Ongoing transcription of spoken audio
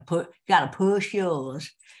gotta push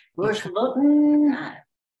yours. Push the button.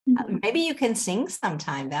 Maybe you can sing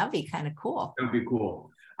sometime. That'd be kind of cool. That would be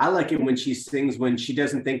cool. I like it when she sings when she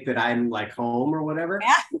doesn't think that I'm like home or whatever.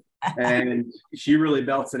 Yeah. And she really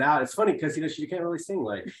belts it out. It's funny because she can't really sing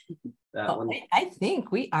like that one. I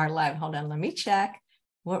think we are live. Hold on, let me check.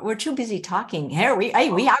 We're too busy talking. We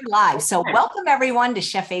are live. So welcome everyone to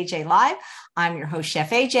Chef AJ Live. I'm your host,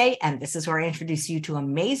 Chef AJ, and this is where I introduce you to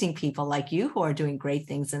amazing people like you who are doing great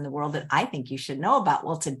things in the world that I think you should know about.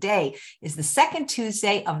 Well, today is the second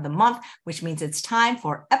Tuesday of the month, which means it's time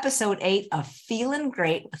for episode 8 of Feeling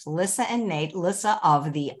Great with Lissa and Nate. Lissa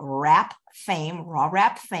of the raw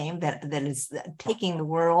wrap fame that is taking the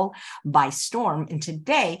world by storm. And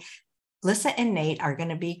today, Lissa and Nate are going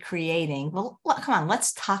to be creating, well, come on,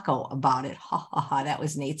 let's taco about it. Ha, ha, ha. That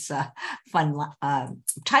was Nate's fun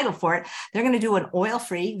title for it. They're going to do an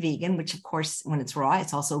oil-free vegan, which of course, when it's raw,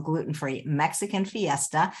 it's also gluten-free Mexican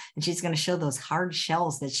Fiesta. And she's going to show those hard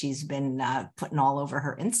shells that she's been putting all over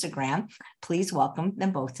her Instagram. Please welcome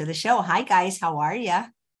them both to the show. Hi, guys. How are you?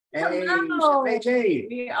 Hey, Hello. AJ.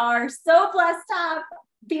 We are so blessed to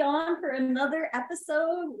be on for another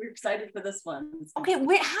episode. We're excited for this one. Okay, how do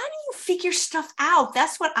you figure stuff out?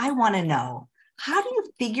 That's what I want to know. How do you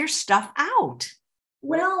figure stuff out?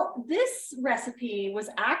 Well, this recipe was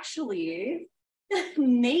actually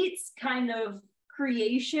Nate's kind of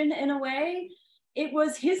creation in a way. It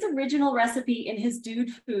was his original recipe in his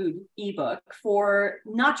Dude Food ebook for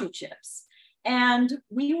nacho chips. And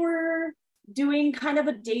we were doing kind of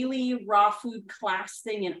a daily raw food class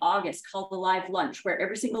thing in August called the Live Lunch, where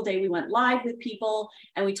every single day we went live with people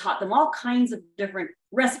and we taught them all kinds of different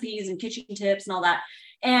recipes and kitchen tips and all that.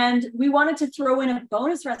 And we wanted to throw in a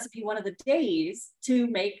bonus recipe one of the days to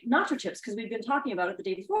make nacho chips because we'd been talking about it the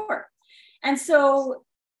day before. And so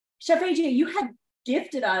Chef AJ, you had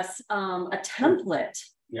gifted us a template.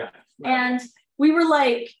 Yeah. And we were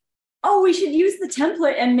like, oh, we should use the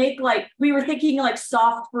template and make we were thinking like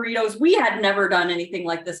soft burritos. We had never done anything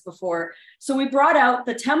like this before. So we brought out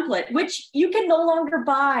the template, which you can no longer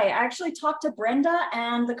buy. I actually talked to Brenda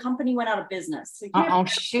and the company went out of business. So oh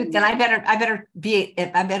shoot, then I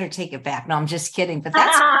better take it back. No, I'm just kidding. But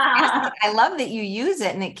that's fantastic. I love that you use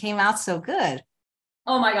it and it came out so good.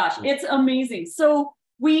 Oh my gosh, it's amazing. So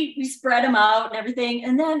we spread them out and everything.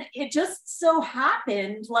 And then it just so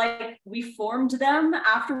happened, like we formed them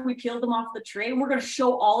after we peeled them off the tray. And we're going to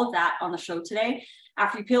show all of that on the show today.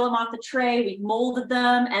 After we peel them off the tray, we molded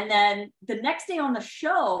them. And then the next day on the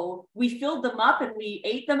show, we filled them up and we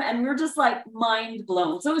ate them. And we were just like mind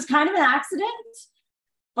blown. So it was kind of an accident,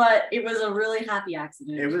 but it was a really happy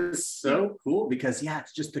accident. It was so cool because,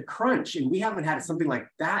 it's just the crunch. And we haven't had something like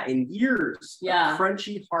that in years. Yeah. A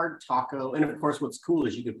crunchy, hard taco. And of course, what's cool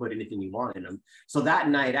is you can put anything you want in them. So that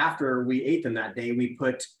night after we ate them that day, we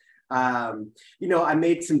put, I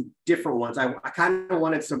made some different ones. I kind of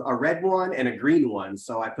wanted a red one and a green one.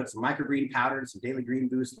 So I put some microgreen powder, some daily green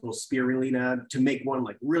boost, a little spirulina to make one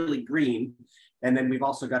like really green. And then we've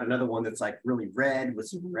also got another one that's like really red with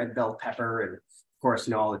some red bell pepper and of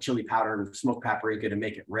course, all the chili powder and smoked paprika to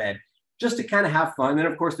make it red, just to kind of have fun. And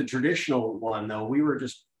of course, the traditional one, though,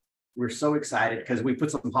 we're so excited because we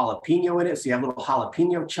put some jalapeno in it. So you have little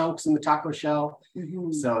jalapeno chunks in the taco shell.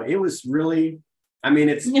 Mm-hmm. So it was really,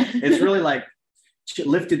 it's really like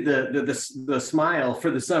lifted the smile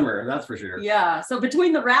for the summer. That's for sure. Yeah. So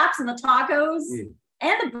between the wraps and the tacos,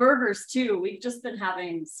 and the burgers too. We've just been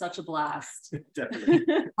having such a blast. Definitely.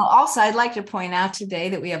 Well, also, I'd like to point out today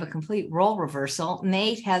that we have a complete role reversal.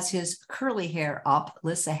 Nate has his curly hair up.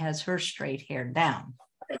 Lissa has her straight hair down.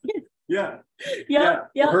 Yeah.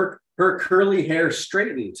 Her curly hair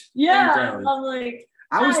straightened. Yeah. Down. I'm like,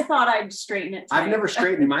 I thought I'd straighten it today. I've never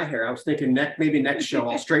straightened my hair. I was thinking maybe next show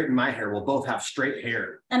I'll straighten my hair. We'll both have straight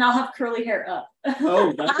hair. And I'll have curly hair up.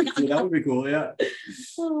 Oh, that would be cool. Yeah.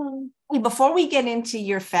 Before we get into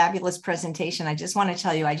your fabulous presentation, I just want to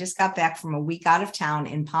tell you, I just got back from a week out of town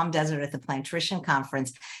in Palm Desert at the Plantrician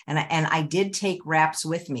Conference, and I did take wraps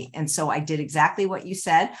with me. And so I did exactly what you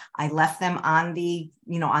said. I left them on the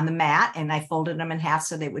mat, and I folded them in half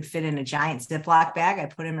so they would fit in a giant Ziploc bag. I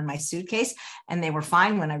put them in my suitcase, and they were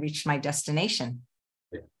fine when I reached my destination.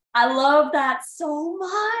 I love that so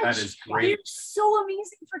much. That is great. You're so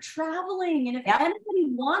amazing for traveling. And if anybody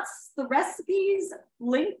wants the recipes,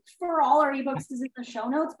 linked for all our ebooks is in the show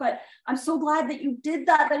notes. But I'm so glad that you did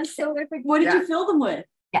that. That is so epic. What did you fill them with?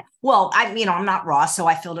 Yeah. Well, I'm not raw, so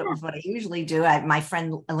I filled it with what I usually do. My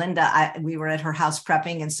friend Linda, we were at her house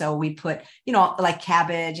prepping. And so we put, like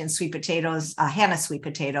cabbage and sweet potatoes, Hannah sweet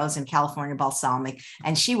potatoes and California balsamic.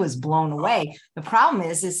 And she was blown away. The problem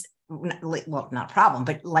is well, not a problem,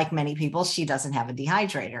 but like many people, she doesn't have a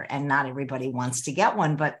dehydrator, and not everybody wants to get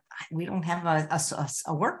one, but we don't have a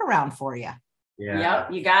workaround for you. Yeah.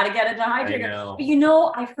 Yep, you got to get a dehydrator. But you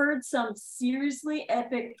know, I've heard some seriously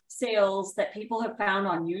epic sales that people have found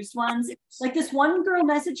on used ones. Like this one girl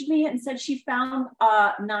messaged me and said she found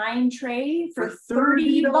a 9 tray for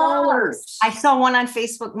 $30. I saw one on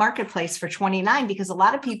Facebook Marketplace for $29 because a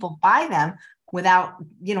lot of people buy them without,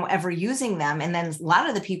 ever using them. And then a lot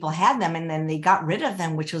of the people had them and then they got rid of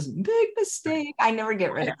them, which was a big mistake. I never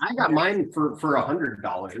get rid of them. I got mine for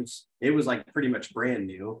 $100. It was like pretty much brand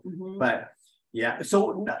new, but yeah.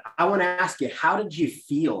 So I want to ask you, how did you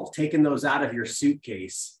feel taking those out of your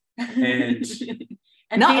suitcase?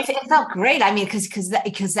 And no, it felt great. I mean,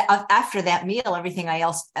 because after that meal, everything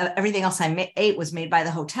else I ate was made by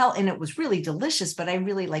the hotel, and it was really delicious. But I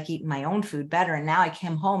really like eating my own food better. And now I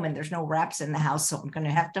came home and there's no wraps in the house, so I'm going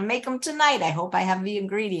to have to make them tonight. I hope I have the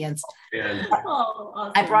ingredients.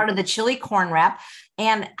 Awesome. I brought her the chili corn wrap.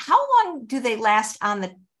 And how long do they last on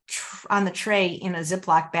the tray in a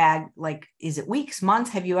Ziploc bag? Like, is it weeks, months?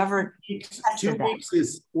 Have you ever 2 weeks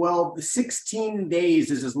is, well, the 16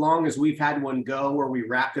 days is as long as we've had one go where we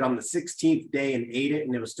wrapped it on the 16th day and ate it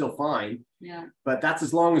and it was still fine. Yeah. But that's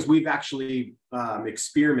as long as we've actually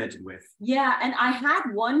experimented with. Yeah. And I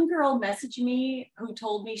had one girl message me who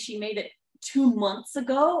told me she made it 2 months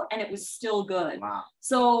ago and it was still good. Wow.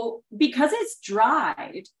 So because it's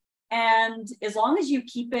dried, and as long as you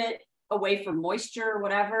keep it away from moisture or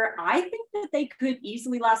whatever, I think that they could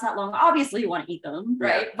easily last that long. Obviously you want to eat them,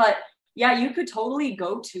 right? Yeah. But yeah, you could totally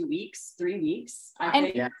go 2 weeks, 3 weeks. I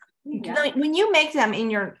think. Yeah. When you make them in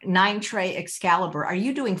your 9 tray Excalibur, are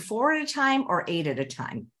you doing 4 at a time or 8 at a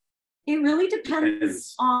time? It really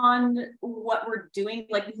depends on what we're doing.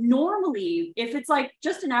 Like normally, if it's like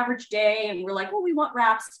just an average day and we're like, well, we want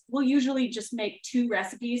wraps, we'll usually just make 2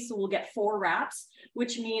 recipes. So we'll get 4 wraps,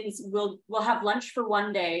 which means we'll have lunch for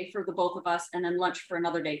one day for the both of us and then lunch for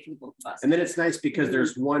another day for the both of us. And then it's nice because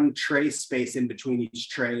there's one tray space in between each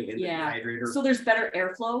tray and the dehydrator. So there's better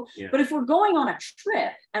airflow. Yeah. But if we're going on a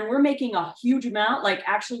trip and we're making a huge amount, like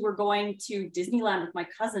actually we're going to Disneyland with my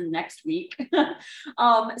cousin next week.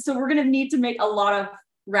 So we're going to need to make a lot of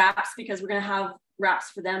wraps because we're going to have wraps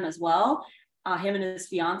for them as well. Him and his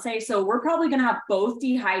fiance. So we're probably going to have both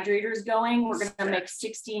dehydrators going. We're going to make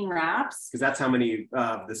 16 wraps. Because that's how many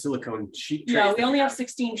the silicone sheet trays. No, we only have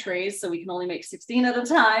 16 trays, so we can only make 16 at a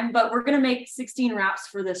time. But we're going to make 16 wraps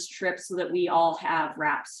for this trip so that we all have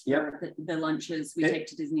wraps for the lunches we take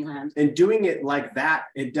to Disneyland. And doing it like that,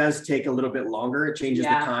 it does take a little bit longer. It changes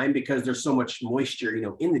the time because there's so much moisture,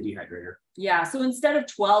 in the dehydrator. Yeah, so instead of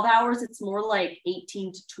 12 hours, it's more like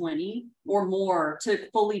 18 to 20 or more to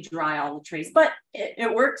fully dry all the trays. But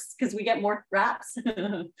it works because we get more wraps.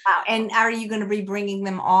 Wow. And are you going to be bringing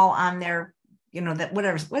them all on their,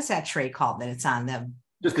 what's that tray called that it's on?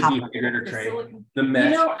 Just the dehydrator tray. The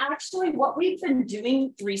mesh. Actually, what we've been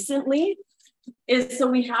doing recently is, so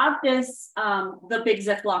we have this, the big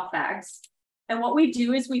Ziploc bags. And what we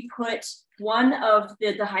do is we put one of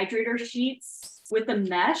the dehydrator sheets with a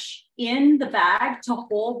mesh in the bag to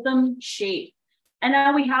hold them shape. And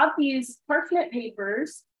now we have these parchment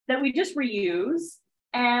papers that we just reuse.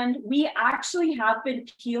 And we actually have been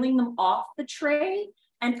peeling them off the tray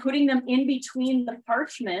and putting them in between the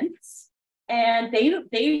parchments. And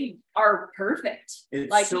they are perfect.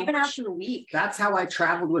 It's even after a week. That's how I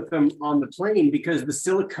traveled with them on the plane because the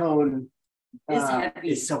silicone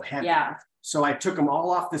is so heavy. Yeah. So I took them all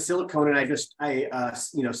off the silicone and I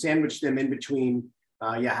sandwiched them in between.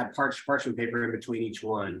 Had parchment paper in between each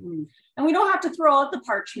one. And we don't have to throw out the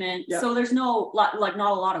parchment. Yep. So there's not a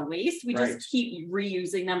lot of waste. We just keep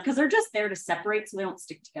reusing them because they're just there to separate so they don't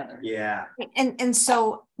stick together. Yeah. And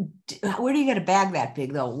so where do you get a bag that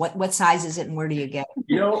big though? What size is it and where do you get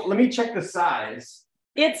it? Let me check the size.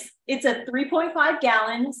 It's a 3.5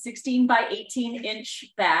 gallon, 16 by 18 inch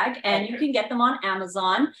bag. And you can get them on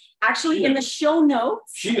Amazon. Actually, in the show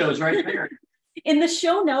notes. She knows right there. In the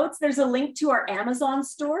show notes, there's a link to our Amazon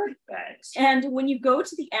store. Thanks. And when you go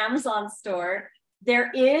to the Amazon store, there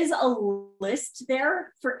is a list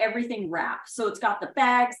there for everything wrapped. So it's got the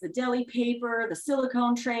bags, the deli paper, the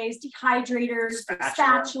silicone trays, dehydrators,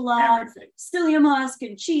 spatula, psyllium husk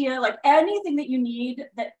and chia, like anything that you need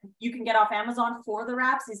that you can get off Amazon for the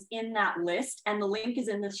wraps is in that list. And the link is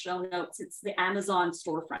in the show notes. It's the Amazon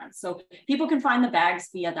storefront. So people can find the bags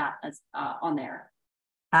via that on there.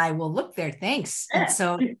 I will look there. Thanks. And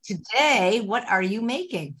so today, what are you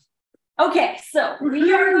making? Okay, so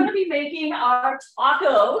we are going to be making our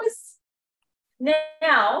tacos.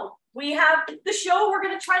 Now, we have the show, we're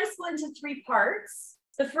going to try to split into 3 parts.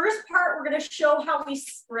 The first part, we're going to show how we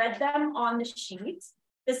spread them on the sheet.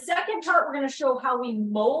 The second part, we're going to show how we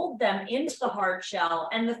mold them into the hard shell.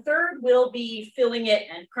 And the third will be filling it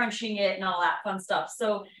and crunching it and all that fun stuff.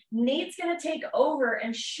 So Nate's going to take over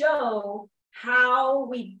and show how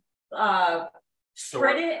we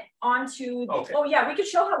spread it onto, oh yeah, we could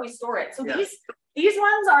show how we store it. So these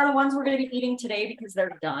ones are the ones we're going to be eating today because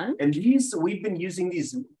they're done. And these, we've been using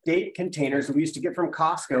these date containers that we used to get from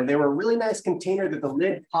Costco. They were a really nice container that the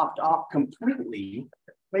lid popped off completely,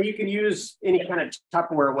 but you can use any kind of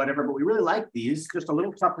Tupperware or whatever, but we really like these, just a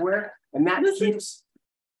little Tupperware, and that keeps...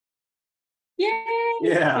 Yay!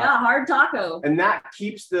 Yeah, hard taco. And that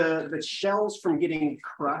keeps the shells from getting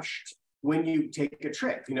crushed when you take a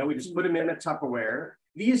trip. You know, we just put them in a Tupperware.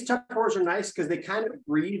 These Tupperwares are nice because they kind of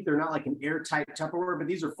breathe. They're not like an airtight Tupperware, but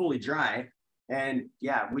these are fully dry. And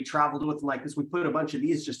yeah, we traveled with them like this. We put a bunch of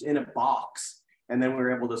these just in a box, and then we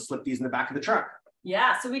were able to slip these in the back of the truck.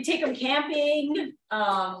 Yeah, so we take them camping.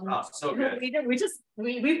 So good.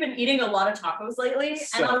 We've been eating a lot of tacos lately,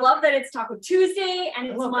 and I love that it's Taco Tuesday, and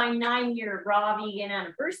it's my 9-year raw vegan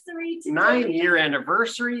anniversary today. 9-year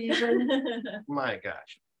anniversary, even? My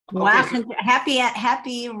gosh. Wow! Okay, so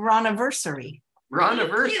happy Ron-iversary.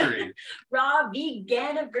 Ron-iversary. Raw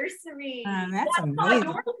vegan anniversary. That's amazing.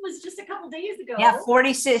 Yours was just a couple days ago. Yeah,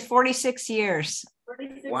 46 years.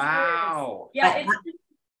 46 wow. Years.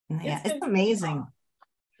 Yeah, it's amazing.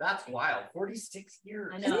 That's wild. 46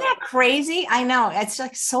 years. Isn't that crazy? I know. It's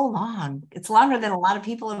like so long. It's longer than a lot of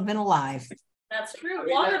people have been alive. That's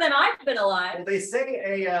true. Longer than I've been alive. Well, they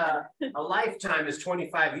say a lifetime is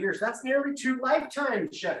 25 years. That's nearly 2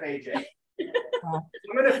 lifetimes, Chef AJ.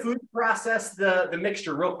 I'm going to food process the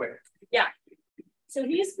mixture real quick. Yeah. So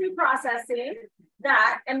he's food processing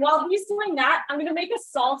that. And while he's doing that, I'm going to make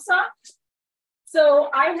a salsa. So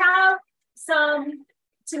I have some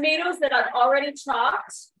tomatoes that I've already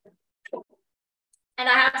chopped. And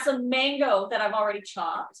I have some mango that I've already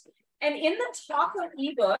chopped. And in the taco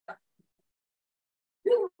ebook,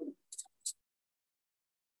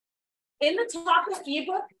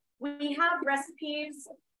 we have recipes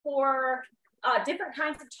for different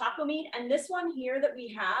kinds of taco meat. And this one here that we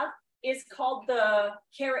have is called the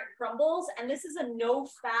carrot crumbles. And this is a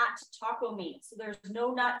no-fat taco meat. So there's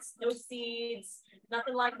no nuts, no seeds,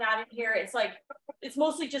 nothing like that in here. It's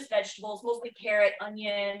mostly just vegetables, mostly carrot,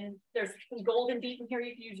 onion. There's some golden beet in here.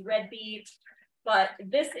 You can use red beet. But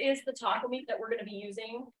this is the taco meat that we're going to be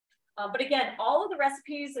using. But again, all of the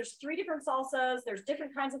recipes, there's 3 different salsas, there's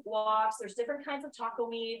different kinds of guacs, there's different kinds of taco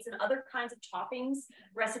meats and other kinds of toppings,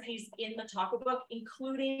 recipes in the taco book,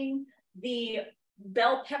 including the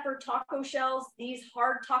bell pepper taco shells, these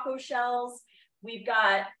hard taco shells. We've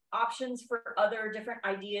got options for other different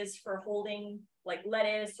ideas for holding like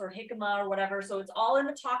lettuce or jicama or whatever. So it's all in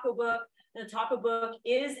the taco book. The taco book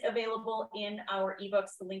is available in our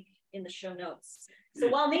ebooks, the link in the show notes. So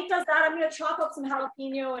while Nate does that, I'm going to chop up some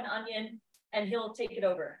jalapeno and onion, and he'll take it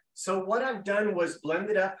over. So what I've done was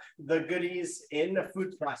blended up the goodies in the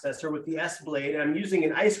food processor with the S blade, and I'm using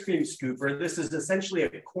an ice cream scooper. This is essentially a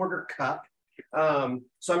 1/4 cup.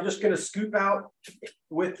 So I'm just going to scoop out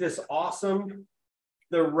with this awesome,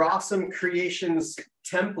 the Rawsome Creations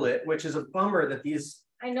template, which is a bummer that these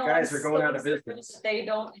guys are going out of business. They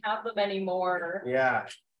don't have them anymore. Yeah.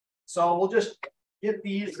 So we'll just get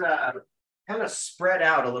these kind of spread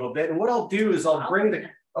out a little bit. And what I'll do is I'll bring the,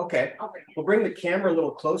 we'll bring the camera a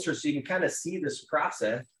little closer so you can kind of see this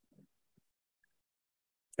process.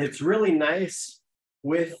 It's really nice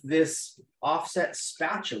with this offset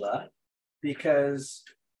spatula because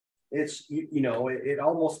it's, you know, it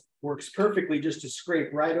almost works perfectly just to scrape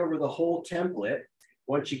right over the whole template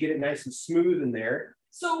once you get it nice and smooth in there.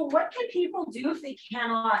 So what can people do if they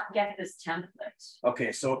cannot get this template?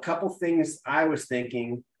 Okay, so a couple things I was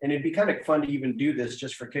thinking, and it'd be kind of fun to even do this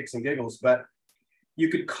just for kicks and giggles, but you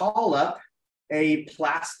could call up a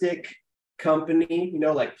plastic company, you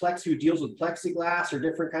know, like Plex, who deals with plexiglass or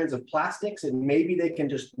different kinds of plastics, and maybe they can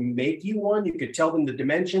just make you one. You could tell them the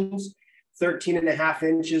dimensions, 13.5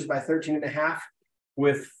 inches by 13.5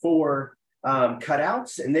 with 4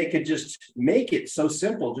 cutouts, and they could just make it so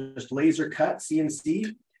simple, just laser cut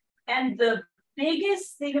CNC. And the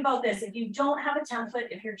biggest thing about this, if you don't have a template,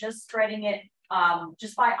 if you're just spreading it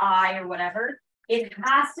just by eye or whatever, it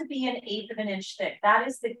has to be 1/8 of an inch thick. That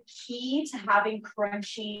is the key to having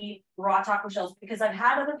crunchy raw taco shells, because I've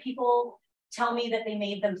had other people tell me that they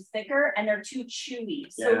made them thicker and they're too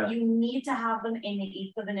chewy. So you need to have them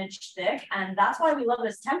 1/8 of an inch thick. And that's why we love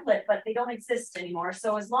this template, but they don't exist anymore.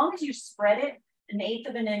 So as long as you spread it 1/8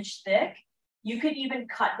 of an inch thick, you could even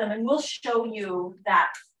cut them. And we'll show you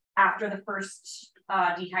that after the first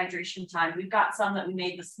dehydration time. We've got some that we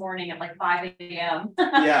made this morning at like 5 a.m.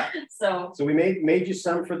 Yeah. So we made you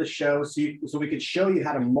some for the show, so we could show you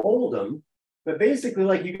how to mold them. But basically,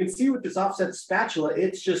 like you can see with this offset spatula,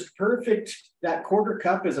 it's just perfect. That quarter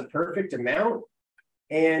cup is a perfect amount.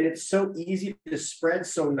 And it's so easy to spread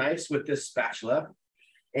so nice with this spatula.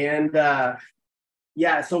 And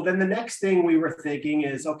yeah, so then the next thing we were thinking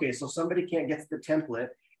is, okay, so somebody can't get to the template.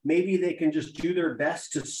 Maybe they can just do their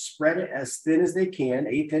best to spread it as thin as they can.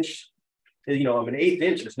 1/8 inch, you know, I mean, 1/8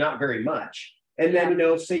 inch is not very much. And then, you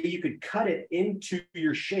know, say you could cut it into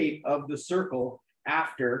your shape of the circle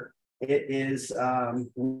after it is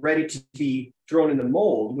ready to be thrown in the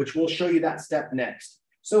mold, which we'll show you that step next.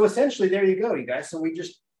 So essentially, there you go, you guys. So we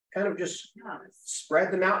just kind of just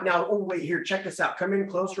spread them out. Now, oh, wait, here, check this out. Come in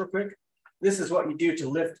close real quick. This is what you do to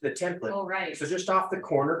lift the template. oh, right. So just off the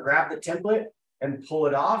corner, grab the template and pull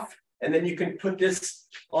it off. And then you can put this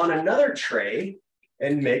on another tray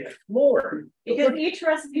and make more. Because each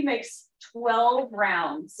recipe makes 12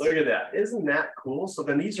 rounds. Look at that. Isn't that cool? So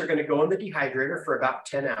then these are going to go in the dehydrator for about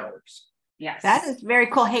 10 hours. Yes. That is very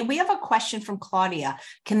cool. Hey, we have a question from Claudia.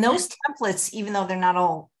 Can those templates, even though they're not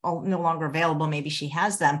all no longer available, maybe she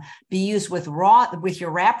has them, be used with your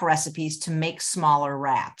wrap recipes to make smaller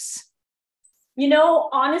wraps? You know,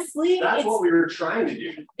 honestly, That's what we were trying to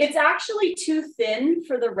do. it's actually too thin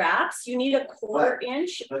for the wraps. You need a 1/4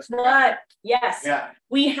 inch. But yes, Yeah.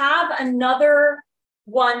 we have another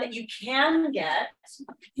one that you can get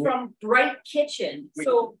from Bright Kitchen.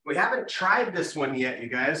 So We haven't tried this one yet, you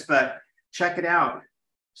guys, but check it out.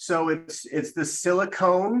 So it's the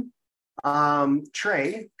silicone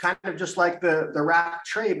tray, kind of just like the wrap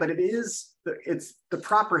tray, but it's the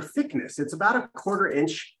proper thickness. It's about a 1/4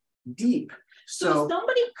 inch deep. So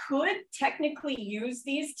somebody could technically use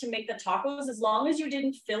these to make the tacos as long as you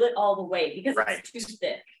didn't fill it all the way, because it's too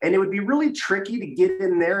thick. And it would be really tricky to get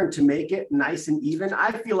in there and to make it nice and even.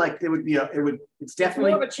 I feel like it's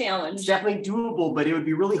definitely more of a challenge. It's definitely doable, but it would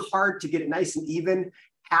be really hard to get it nice and even,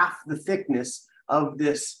 half the thickness of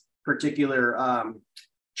this particular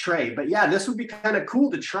tray. But yeah, this would be kind of cool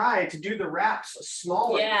to try to do the wraps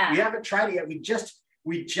smaller. Yeah. We haven't tried it yet.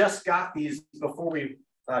 We just got these before we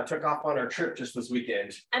took off on our trip just this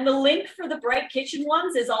weekend. And the link for the Bright Kitchen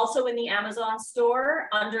ones is also in the Amazon store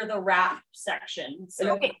under the wrap section.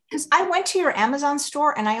 So because I went to your Amazon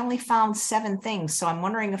store and I only found 7 things. So I'm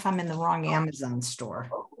wondering if I'm in the wrong Amazon store.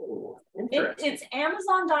 Oh, interesting. it's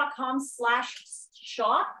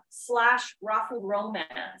amazon.com/shop/raw food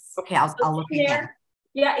romance. Okay, I'll look again.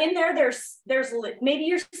 Yeah, in there, there's maybe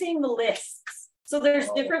you're seeing the lists. So there's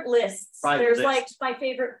different lists. There's like my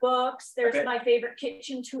favorite books. There's my favorite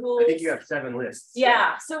kitchen tools. I think you have 7 lists.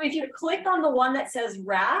 Yeah. So if you click on the one that says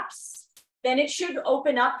wraps, then it should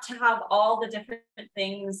open up to have all the different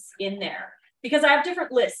things in there. Because I have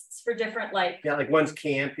different lists for different like one's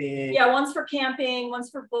camping. Yeah, one's for camping, one's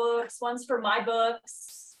for books, one's for my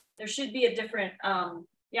books. There should be a different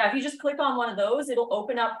if you just click on one of those, it'll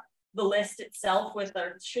open up the list itself with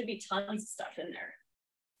there should be tons of stuff in there.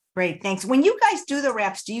 Great, thanks. When you guys do the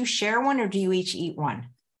wraps, do you share one or do you each eat one?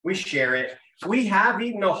 We share it. We have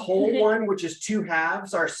eaten a whole one, which is 2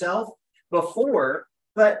 halves ourselves before,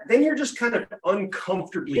 but then you're just kind of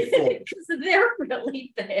uncomfortably full. So they're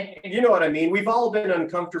really big. You know what I mean? We've all been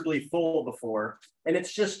uncomfortably full before, and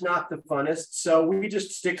it's just not the funnest. So we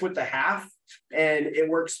just stick with the half, and it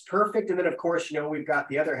works perfect. And then, of course, you know, we've got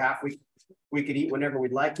the other half. We could eat whenever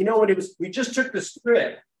we'd like. You know what it was? We just took the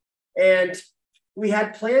strip, and we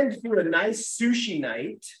had planned to do a nice sushi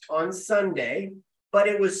night on Sunday, but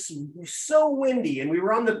it was so windy, and we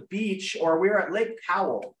were on the beach, or we were at Lake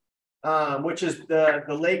Powell, which is the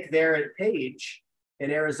lake there at Page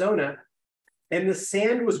in Arizona. And the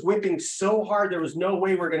sand was whipping so hard, there was no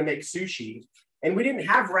way we're going to make sushi. And we didn't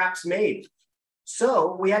have wraps made.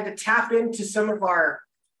 So we had to tap into some of our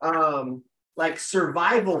like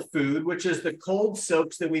survival food, which is the cold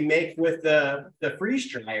soaks that we make with the freeze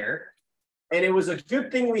dryer. And it was a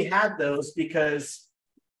good thing we had those, because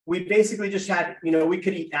we basically just had, you know, we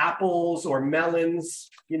could eat apples or melons,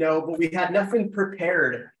 you know, but we had nothing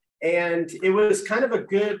prepared. And it was kind of a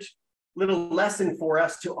good little lesson for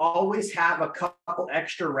us to always have a couple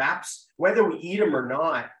extra wraps, whether we eat them or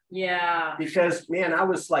not. Yeah. Because, man, I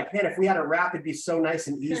was like, man, if we had a wrap, it'd be so nice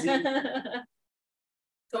and easy.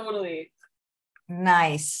 Totally.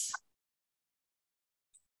 Nice.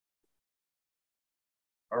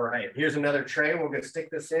 All right, here's another tray. We're going to stick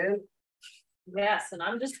this in. Yes, and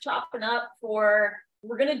I'm just chopping up we're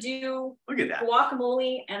going to do Look at that.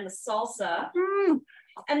 Guacamole and the salsa.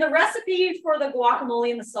 And the recipe for the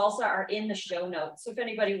guacamole and the salsa are in the show notes. So if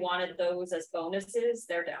anybody wanted those as bonuses,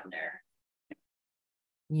 they're down there.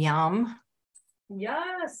 Yum.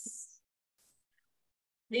 Yes.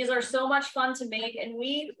 These are so much fun to make, and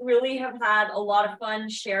we really have had a lot of fun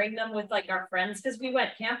sharing them with like our friends, because we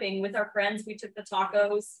went camping with our friends. We took the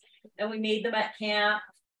tacos and we made them at camp.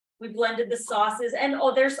 We blended the sauces, and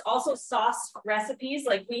there's also sauce recipes.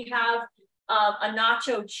 Like we have a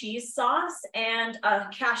nacho cheese sauce and a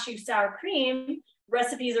cashew sour cream.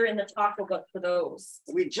 Recipes are in the taco book for those.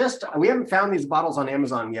 We haven't found these bottles on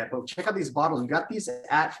Amazon yet, but check out these bottles. We got these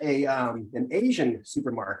at an Asian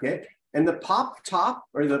supermarket, and the pop top,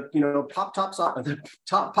 or the pop tops off, the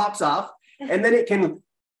top pops off, and then it can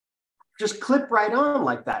just clip right on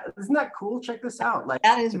like that. Isn't that cool? Check this out. Like,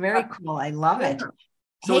 that is very cool. I love it.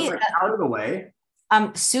 So it's like out of the way.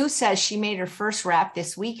 Sue says she made her first wrap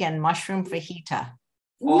this weekend, mushroom fajita.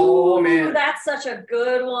 Oh man, that's such a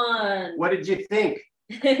good one. What did you think?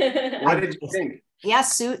 What did you think? Yeah,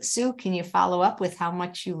 Sue, can you follow up with how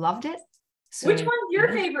much you loved it? So, which one's your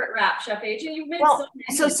favorite wrap, Chef AJ? You've made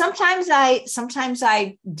so sometimes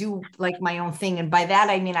I do like my own thing, and by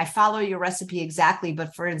that I mean I follow your recipe exactly.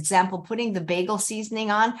 But for example, putting the bagel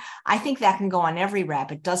seasoning on, I think that can go on every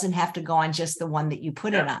wrap. It doesn't have to go on just the one that you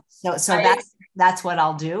put it on. So that's what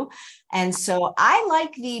I'll do. And so I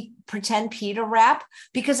like the pretend pita wrap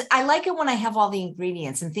because I like it when I have all the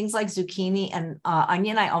ingredients, and things like zucchini and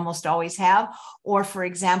onion I almost always have. Or for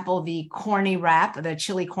example, the corny wrap, the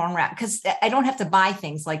chili corn wrap, because I don't have to buy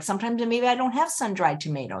things. Like sometimes maybe I don't have sun-dried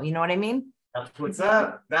tomato. You know what I mean? That's what's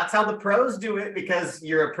up. That's how the pros do it, because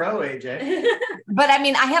you're a pro, AJ. But I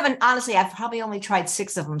mean, I've probably only tried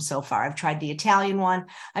 6 of them so far. I've tried the Italian one.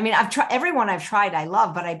 I mean, I've tried everyone I've tried, I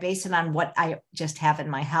love, but I base it on what I just have in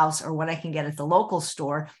my house or what I can get at the local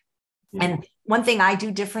store. Mm-hmm. And one thing I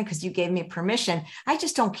do different, because you gave me permission, I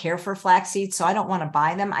just don't care for flax seeds, so I don't want to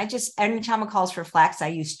buy them. Anytime it calls for flax, I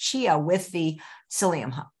use chia with the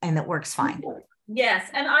psyllium, and it works fine. Yes,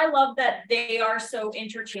 and I love that they are so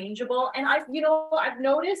interchangeable. And I've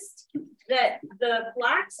noticed that the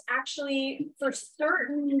flax actually, for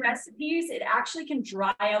certain recipes, it actually can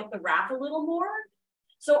dry out the wrap a little more.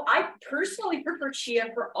 So I personally prefer chia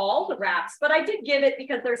for all the wraps, but I did give it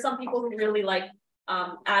because there's some people who really like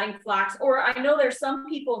adding flax, or I know there's some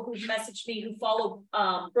people who've messaged me who follow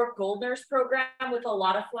Brooke Goldner's program with a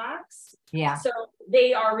lot of flax. Yeah. So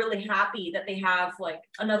they are really happy that they have like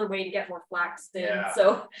another way to get more flax in. Yeah.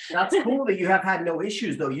 So that's cool that you have had no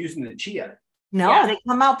issues though using the chia. No, They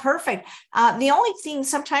come out perfect. The only thing,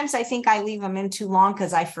 sometimes I think I leave them in too long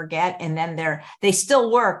because I forget, and then they still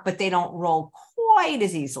work, but they don't roll quite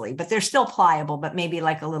as easily, but they're still pliable, but maybe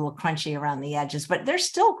like a little crunchy around the edges, but they're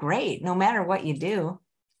still great no matter what you do.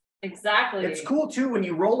 Exactly. It's cool too when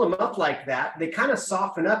you roll them up like that. They kind of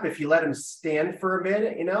soften up if you let them stand for a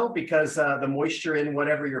minute, because the moisture in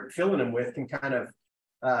whatever you're filling them with can kind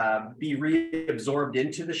of be reabsorbed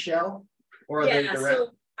into the shell. Or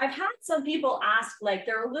so I've had some people ask, like,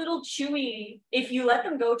 they're a little chewy if you let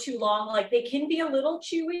them go too long. Like they can be a little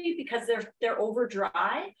chewy because they're over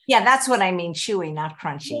dry. Yeah, that's what I mean, chewy, not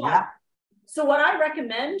crunchy. Yeah. So what I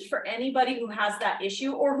recommend for anybody who has that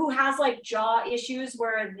issue, or who has like jaw issues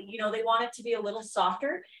where, they want it to be a little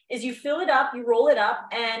softer, is you fill it up, you roll it up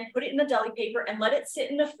and put it in the deli paper and let it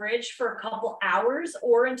sit in the fridge for a couple hours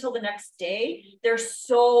or until the next day. They're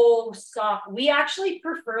so soft. We actually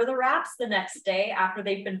prefer the wraps the next day after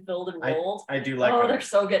they've been filled and rolled. I do like them. They're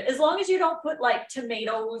so good. As long as you don't put like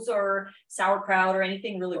tomatoes or sauerkraut or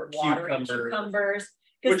anything really watery, cucumbers.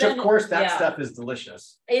 Which of course that stuff is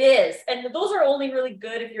delicious. It is. And those are only really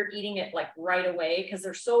good if you're eating it like right away because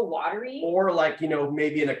they're so watery. Or like,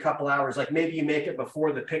 maybe in a couple hours, like maybe you make it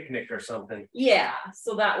before the picnic or something. Yeah,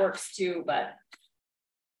 so that works too, but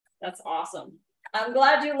that's awesome. I'm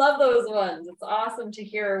glad you love those ones. It's awesome to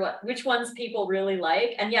hear which ones people really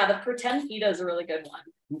like. And yeah, the pretend pita is a really good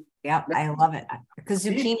one. Yep, I love it because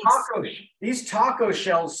zucchini. These taco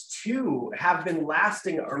shells too have been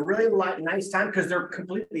lasting a really nice time because they're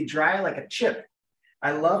completely dry like a chip.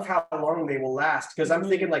 I love how long they will last because I'm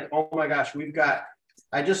thinking like, oh my gosh,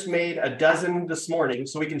 I just made a dozen this morning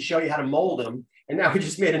so we can show you how to mold them. And now we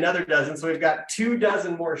just made another dozen. So we've got 2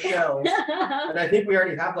 dozen more shells. And I think we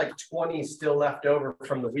already have like 20 still left over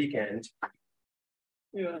from the weekend.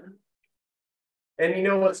 Yeah.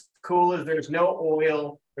 And what's cool is there's no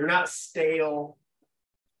oil. They're not stale.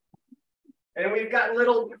 And we've got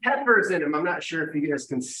little peppers in them. I'm not sure if you guys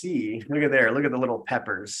can see. Look at there. Look at the little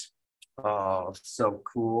peppers. Oh, so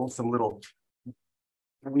cool. Some little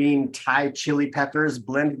green Thai chili peppers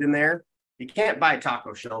blended in there. You can't buy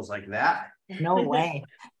taco shells like that. No way.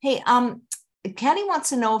 Hey, Kenny wants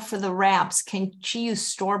to know for the wraps, can she use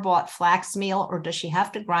store-bought flax meal or does she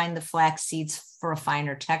have to grind the flax seeds for a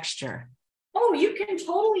finer texture? Oh, you can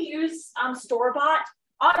totally use store-bought.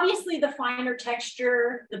 Obviously, the finer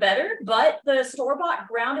texture, the better, but the store-bought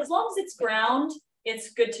ground, as long as it's ground,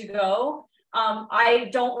 it's good to go. I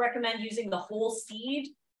don't recommend using the whole seed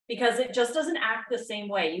because it just doesn't act the same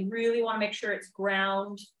way. You really want to make sure it's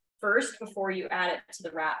ground first before you add it to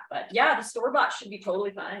the wrap. But yeah, the store-bought should be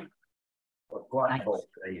totally fine. What bowl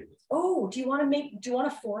should I use? Oh, do you want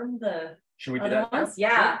to form the Should we do other that? ones?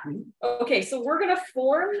 Yeah. Sure. Okay, so we're gonna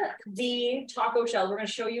form the taco shell. We're gonna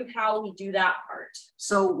show you how we do that part.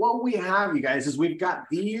 So what we have, you guys, is we've got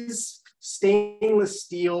these stainless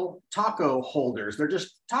steel taco holders. They're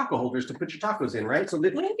just taco holders to put your tacos in, right? So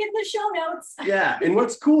Link in the show notes. yeah, and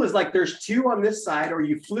what's cool is like there's 2 on this side, or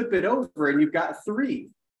you flip it over and you've got 3.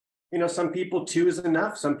 You know, some people 2 is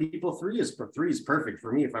enough. Some people 3 is perfect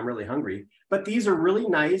for me if I'm really hungry. But these are really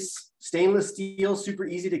nice, stainless steel, super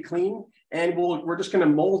easy to clean. And we're just going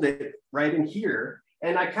to mold it right in here.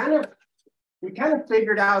 And we kind of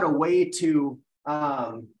figured out a way to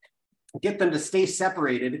get them to stay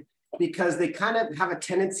separated because they kind of have a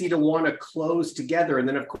tendency to want to close together. And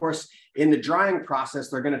then of course, in the drying process,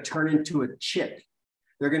 they're going to turn into a chip.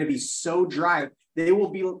 They're going to be so dry, they will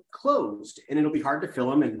be closed and it'll be hard to fill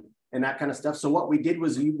them and that kind of stuff. So what we did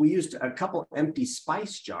was we used a couple empty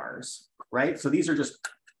spice jars, right? So these are just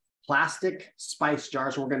plastic spice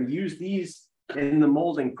jars. We're going to use these in the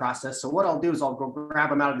molding process. So what I'll do is I'll go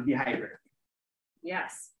grab them out of the dehydrator.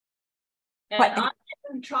 Yes. And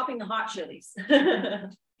I'm chopping the hot chilies.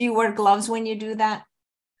 Do you wear gloves when you do that?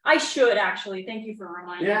 I should actually. Thank you for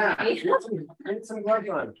reminding me. Get some gloves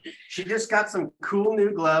on. She just got some cool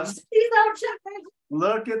new gloves. These are chicken.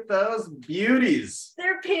 Look at those beauties.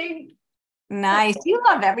 They're pink. Nice. You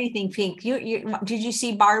love everything pink. You did you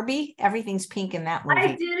see Barbie? Everything's pink in that movie.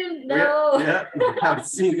 I didn't know. Yeah, I haven't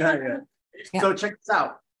seen that yet. Yeah. So check this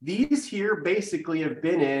out. These here basically have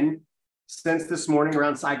been in since this morning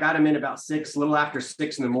around, so I got them in about 6, a little after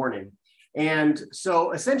 6 in the morning. And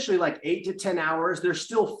so essentially like 8 to 10 hours, they're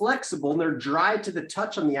still flexible and they're dry to the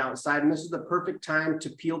touch on the outside. And this is the perfect time to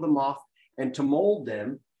peel them off and to mold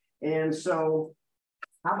them. And so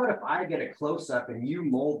how about if I get a close up and you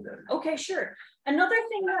mold them? Okay, sure. Another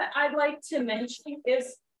thing that I'd like to mention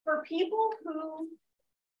is for people who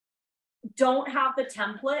don't have the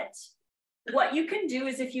template, what you can do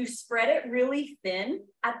is if you spread it really thin,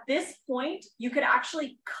 at this point, you could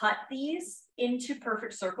actually cut these into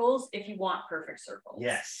perfect circles if you want perfect circles.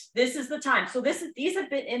 Yes. This is the time. So these have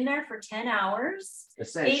been in there for 10 hours,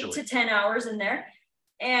 Essentially. 8 to 10 hours in there.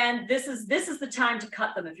 And this is the time to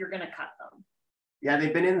cut them if you're going to cut them. Yeah,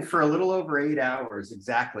 they've been in for a little over 8 hours,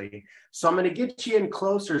 exactly. So I'm going to get you in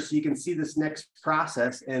closer so you can see this next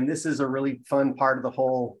process. And this is a really fun part of the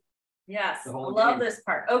whole. Yes, I love this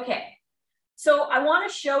part. Okay. So I want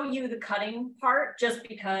to show you the cutting part just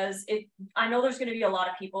because I know there's going to be a lot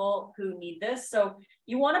of people who need this. So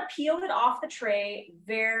you want to peel it off the tray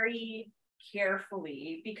very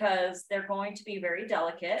carefully because they're going to be very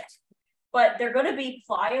delicate, but they're going to be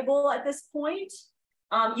pliable at this point.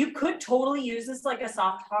 You could totally use this like a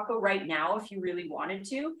soft taco right now if you really wanted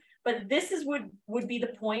to, but this would be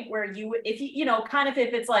the point where you would, if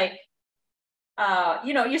if it's like,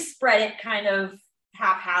 you spread it kind of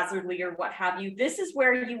haphazardly or what have you, this is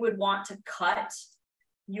where you would want to cut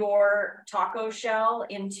your taco shell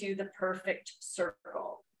into the perfect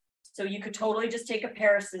circle. So you could totally just take a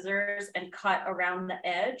pair of scissors and cut around the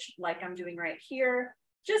edge like I'm doing right here,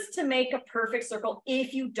 just to make a perfect circle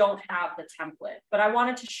if you don't have the template. But I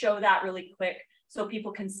wanted to show that really quick so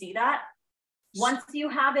people can see that. Once you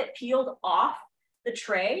have it peeled off the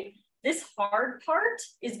tray, this hard part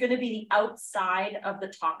is going to be the outside of the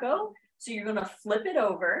taco. So you're going to flip it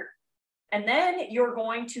over and then you're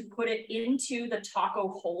going to put it into the taco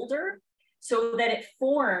holder so that it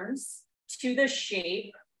forms to the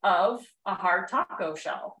shape of a hard taco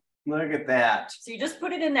shell. Look at that. So you just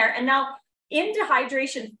put it in there. And now in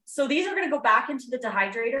dehydration, so these are going to go back into the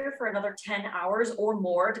dehydrator for another 10 hours or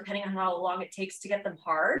more, depending on how long it takes to get them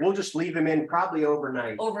hard. We'll just leave them in probably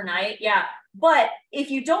overnight. Overnight, yeah. But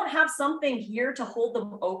if you don't have something here to hold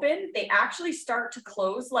them open, they actually start to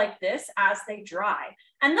close like this as they dry.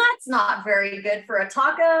 And that's not very good for a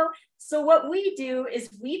taco. So what we do is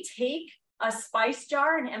we take a spice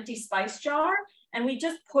jar, an empty spice jar, and we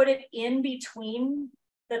just put it in between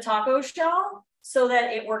the taco shell so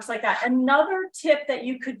that it works like that. Another tip that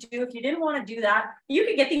you could do if you didn't want to do that, you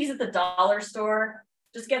could get these at the dollar store.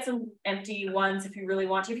 Just get some empty ones if you really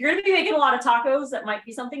want to. If you're going to be making a lot of tacos, that might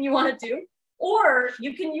be something you want to do. Or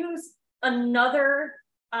you can use another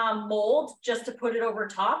mold just to put it over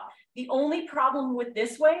top. The only problem with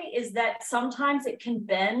this way is that sometimes it can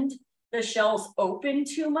bend the shells open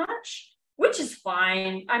too much, which is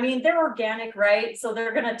fine. I mean, they're organic, right? So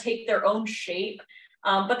they're going to take their own shape.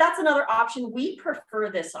 But that's another option. We prefer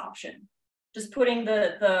this option. Just putting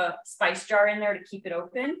the spice jar in there to keep it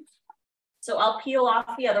open. So I'll peel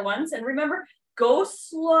off the other ones. And remember, go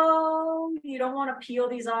slow. You don't want to peel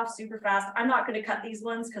these off super fast. I'm not going to cut these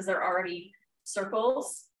ones because they're already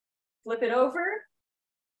circles. Flip it over.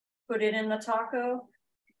 Put it in the taco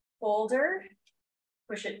holder.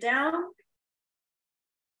 Push it down.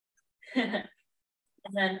 And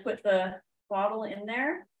then put the bottle in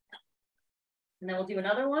there. And then we'll do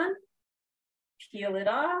another one. Peel it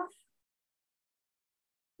off.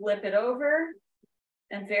 Flip it over.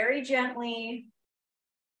 And very gently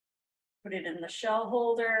put it in the shell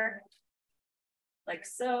holder, like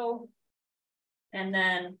so. And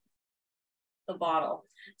then the bottle.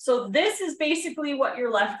 So this is basically what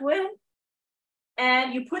you're left with.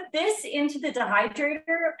 And you put this into the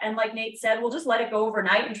dehydrator. And like Nate said, we'll just let it go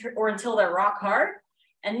overnight or until they're rock hard.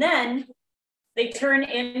 And then they turn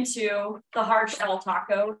into the hard shell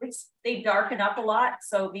tacos. They darken up a lot.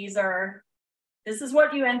 So this is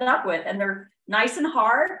what you end up with. And they're nice and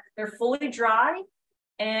hard. They're fully dry.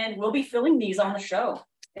 And we'll be filling these on the show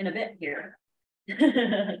in a bit here.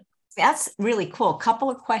 That's really cool. Couple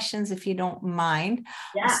of questions, if you don't mind.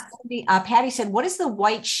 Yeah. Patty said, what is the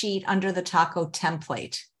white sheet under the taco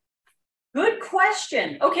template? Good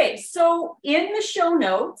question. Okay, so in the show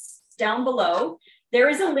notes down below, there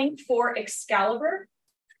is a link for Excalibur,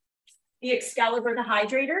 the Excalibur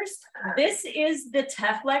dehydrators. This is the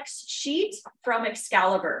Teflex sheet from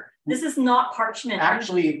Excalibur. This is not parchment.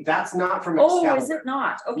 Actually, that's not from Excalibur. Oh, is it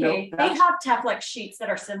not? Okay, No, they have Teflex sheets that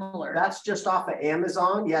are similar. That's just off of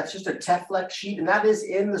Amazon. Yeah, it's just a Teflex sheet, and that is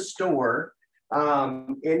in the store,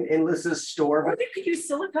 in Lissa's store. Or you could use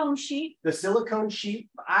silicone sheet. The silicone sheet,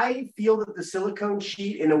 I feel that the silicone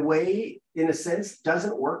sheet, in a sense,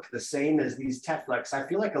 doesn't work the same as these Teflex. I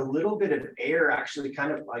feel like a little bit of air actually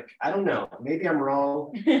kind of like, I don't know, maybe I'm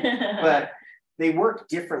wrong, but they work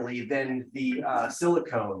differently than the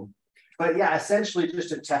silicone. But yeah, essentially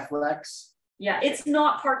just a Teflex. Yeah, it's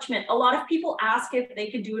not parchment. A lot of people ask if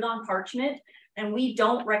they could do it on parchment, and we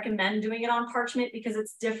don't recommend doing it on parchment because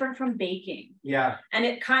it's different from baking. Yeah. And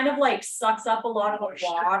it kind of like sucks up a lot of the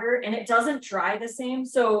water and it doesn't dry the same.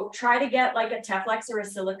 So try to get like a Teflex or a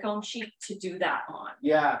silicone sheet to do that on.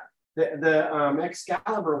 Yeah, the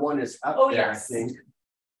Excalibur one is up there, yes. I think.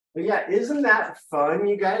 But yeah, isn't that fun,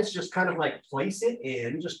 you guys? Just kind of like place it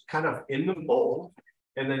in, just kind of in the bowl,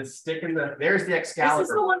 and then stick in there's the Excalibur. This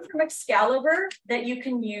is the one from Excalibur that you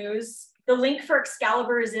can use. The link for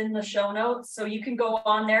Excalibur is in the show notes. So you can go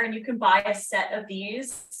on there and you can buy a set of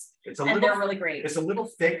these. They're really great. It's a little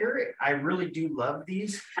thicker. I really do love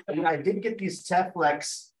these. I mean, I did get these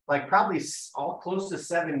Teflex like probably all close to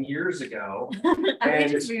 7 years ago. And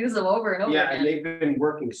we just use them over and over again. And they've been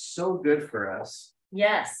working so good for us.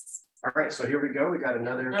 Yes. All right, so here we go. We got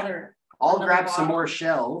another I'll grab some more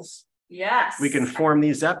shells. Yes. We can form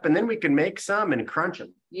these up and then we can make some and crunch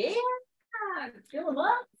them. Yeah. Fill them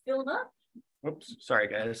up. Fill them up. Oops, sorry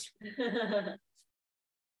guys.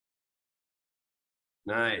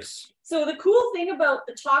 Nice. So the cool thing about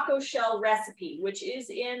the taco shell recipe, which is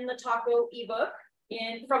in the taco ebook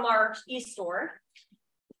from our e-store,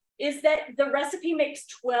 is that the recipe makes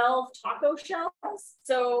 12 taco shells.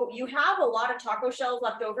 So you have a lot of taco shells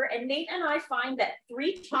left over, and Nate and I find that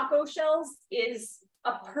 3 taco shells is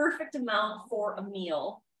a perfect amount for a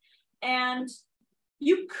meal. And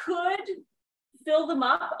you could fill them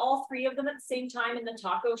up, all 3 of them at the same time in the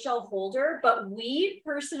taco shell holder, but we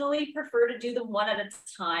personally prefer to do them one at a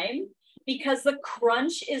time because the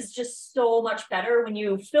crunch is just so much better when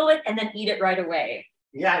you fill it and then eat it right away.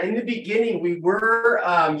 Yeah, in the beginning, we were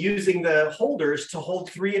using the holders to hold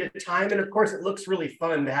 3 at a time. And of course, it looks really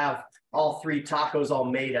fun to have all 3 tacos all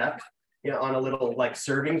made up, on a little like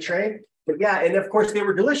serving tray. But yeah, and of course, they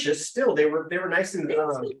were delicious. Still, they were nice and they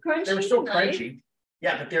were still crunchy.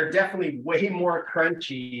 Yeah, but they're definitely way more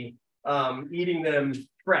crunchy eating them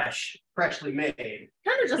freshly made.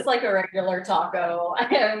 Kind of just like a regular taco.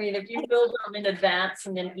 I mean, if you build them in advance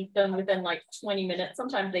and then eat them within like 20 minutes,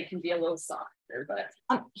 sometimes they can be a little softer. But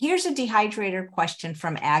here's a dehydrator question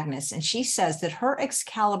from Agnes, and she says that her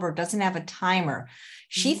Excalibur doesn't have a timer.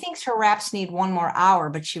 She thinks her wraps need 1 more hour,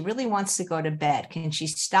 but she really wants to go to bed. Can she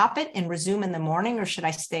stop it and resume in the morning, or should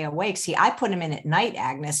I stay awake? See, I put them in at night,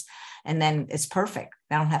 Agnes, and then it's perfect.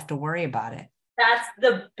 I don't have to worry about it. That's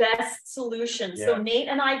the best solution. Yeah. So Nate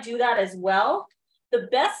and I do that as well. The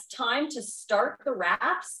best time to start the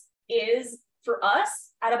wraps is, for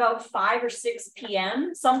us, at about 5 or 6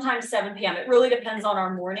 p.m., sometimes 7 p.m. It really depends on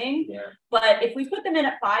our morning. Yeah. But if we put them in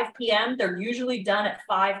at 5 p.m., they're usually done at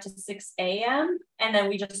 5 to 6 a.m. And then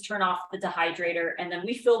we just turn off the dehydrator and then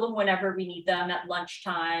we fill them whenever we need them at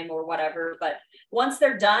lunchtime or whatever. But once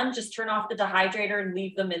they're done, just turn off the dehydrator and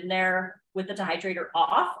leave them in there with the dehydrator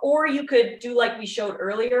off. Or you could do like we showed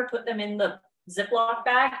earlier, put them in the Ziploc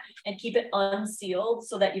bag and keep it unsealed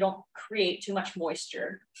so that you don't create too much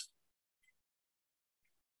moisture.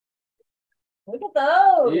 Look at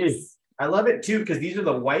those. I love it too, because these are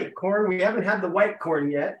the white corn. We haven't had the white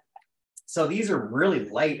corn yet. So these are really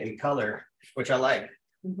light in color, which I like.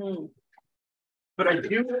 Mm-hmm. But I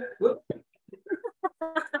do.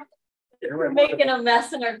 We're making a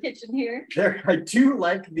mess in our kitchen here. I do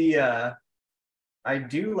like the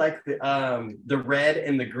red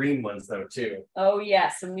and the green ones though too. Oh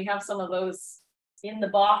yes, and we have some of those in the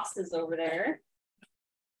boxes over there.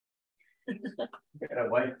 Gotta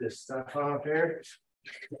wipe this stuff off here.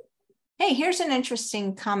 Hey, here's an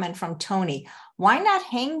interesting comment from Tony. Why not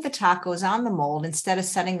hang the tacos on the mold instead of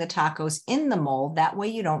setting the tacos in the mold? That way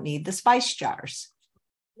you don't need the spice jars.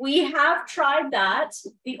 We have tried that.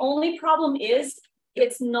 The only problem is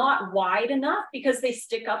it's not wide enough because they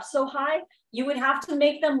stick up so high. You would have to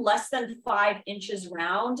make them less than 5 inches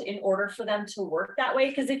round in order for them to work that way.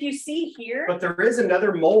 Because if you see here. But there is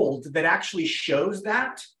another mold that actually shows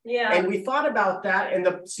that. Yeah. And we thought about that. And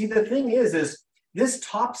the thing is this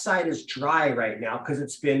top side is dry right now because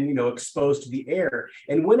it's been, exposed to the air.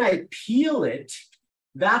 And when I peel it,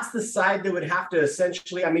 that's the side that would have to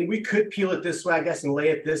essentially, we could peel it this way, I guess, and lay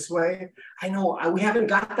it this way. I know we haven't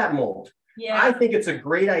got that mold. Yeah. I think it's a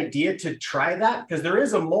great idea to try that because there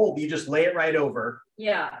is a mold. You just lay it right over.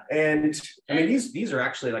 Yeah. And these are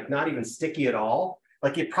actually like not even sticky at all.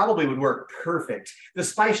 Like it probably would work perfect. The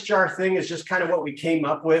spice jar thing is just kind of what we came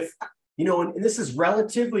up with, and this is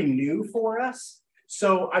relatively new for us.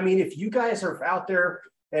 So, if you guys are out there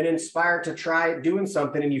and inspired to try doing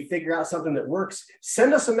something and you figure out something that works,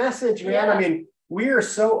 send us a message, man. Yeah. We are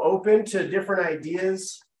so open to different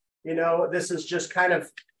ideas. This is just kind of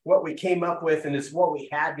what we came up with, and it's what we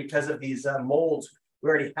had because of these molds. We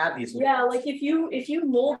already had these molds. Yeah, like if you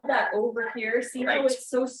mold that over here, see how it's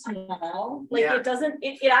so small? Like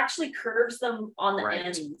it actually curves them on the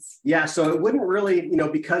ends. Yeah, so it wouldn't really,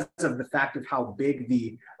 because of the fact of how big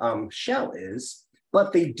the shell is,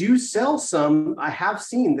 but they do sell some. I have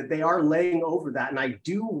seen that they are laying over that, and I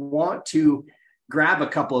do want to grab a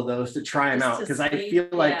couple of those to try them out because I feel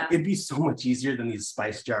like it'd be so much easier than these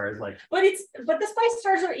spice jars. But the spice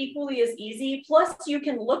jars are equally as easy. Plus, you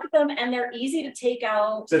can look at them and they're easy to take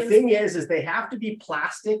out. The thing is they have to be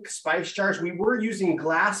plastic spice jars. We were using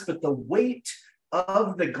glass, but the weight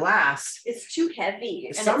of the glass, it's too heavy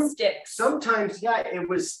and it sticks. Sometimes, it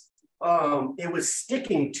was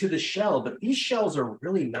sticking to the shell. But these shells are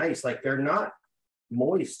really nice. Like they're not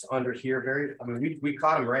moist under here. We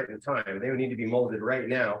caught them right in time. They would need to be molded right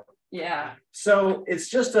now. Yeah. So it's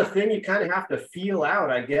just a thing you kind of have to feel out,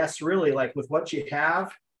 I guess, really, like with what you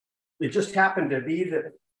have. It just happened to be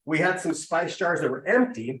that we had some spice jars that were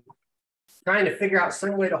empty, trying to figure out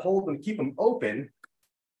some way to hold them, keep them open.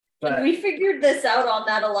 But and we figured this out on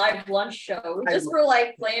that Alive Lunch show. We just were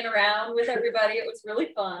like playing around with everybody. It was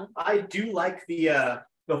really fun. I do like the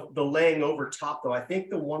laying over top though. I think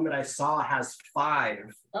the one that I saw has 5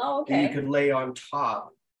 that you could lay on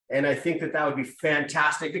top. And I think that would be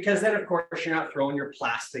fantastic because then of course you're not throwing your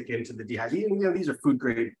plastic into the dehydrator. These are food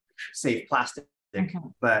grade safe plastic.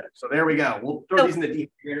 But so there we go. We'll throw these in the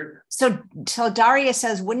dehydrator. So Daria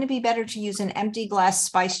says, wouldn't it be better to use an empty glass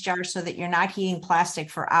spice jar so that you're not heating plastic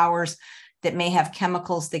for hours that may have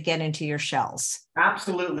chemicals that get into your shells?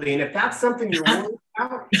 Absolutely. And if that's something you're worried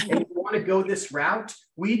about and you want to go this route,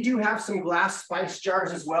 we do have some glass spice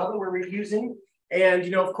jars as well that we're reusing.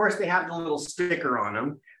 And, of course, they have the little sticker on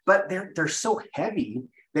them, but they're so heavy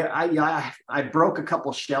that I broke a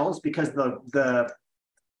couple shells because the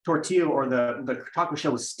tortilla or the taco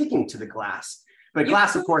shell was sticking to the glass. But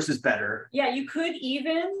glass, of course, is better. Yeah, you could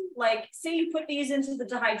even, say you put these into the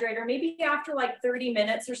dehydrator, maybe after 30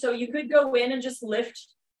 minutes or so, you could go in and just lift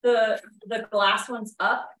the glass ones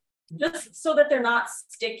up just so that they're not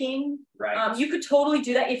sticking. Right. You could totally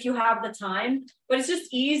do that if you have the time, but it's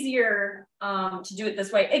just easier to do it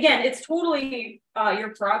this way. Again, it's totally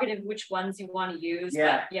your prerogative which ones you want to use.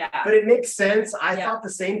 Yeah. But but it makes sense. I thought the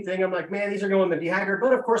same thing. I'm like, man, these are going in the dehydrator.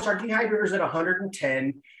 But of course, our dehydrator is at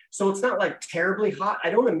 110. So it's not terribly hot. I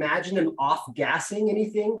don't imagine them off gassing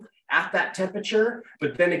anything at that temperature.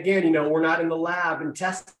 But then again, we're not in the lab and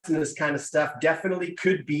testing this kind of stuff. Definitely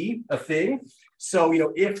could be a thing.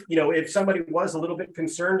 So, if somebody was a little bit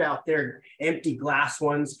concerned out there, empty glass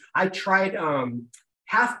ones, I tried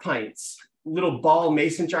half pints, little ball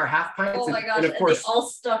mason jar half pints. Oh my gosh, and of course, they all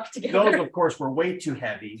stuck together. those, of course, were way too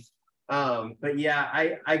heavy. But yeah,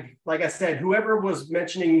 I like I said, whoever was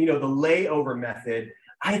mentioning, the layover method,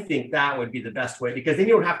 I think that would be the best way, because then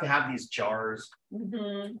you don't have to have these jars.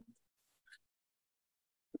 Mm-hmm.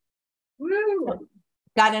 Woo.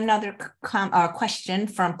 Got another question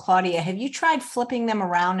from Claudia. Have you tried flipping them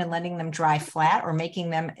around and letting them dry flat, or making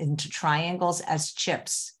them into triangles as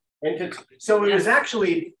chips? So it was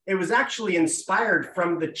actually inspired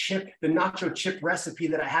from the nacho chip recipe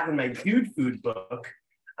that I have in my dude food book.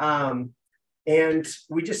 And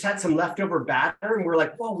we just had some leftover batter, and we're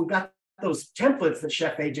like, whoa, we got those templates that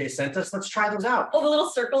Chef AJ sent us. Let's try those out. Oh, the little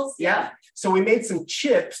circles. Yeah. So we made some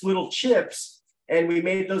little chips. And we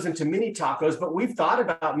made those into mini tacos, but we've thought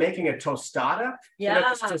about making a tostada.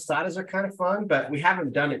 Yeah. Tostadas are kind of fun, but we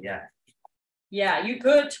haven't done it yet. Yeah, you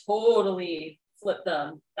could totally flip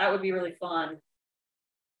them. That would be really fun.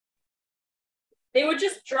 They would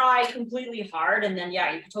just dry completely hard, and then,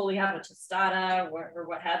 yeah, you could totally have a tostada or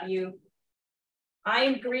what have you. I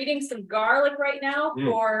am grating some garlic right now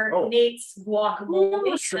for Nate's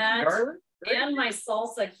guacamole and my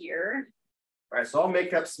salsa here. All right, so I'll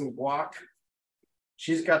make up some guac.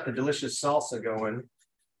 She's got the delicious salsa going.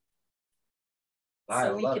 I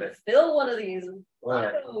love it. Fill one of these.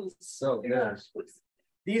 Wow. So good.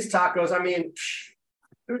 These tacos, I mean,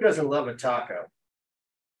 who doesn't love a taco?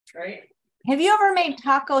 Right. Have you ever made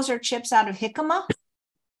tacos or chips out of jicama?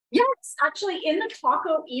 Yes, actually, in the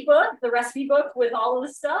taco ebook, the recipe book with all of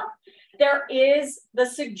the stuff, there is the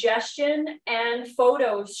suggestion and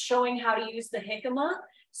photos showing how to use the jicama.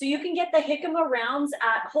 So you can get the jicama rounds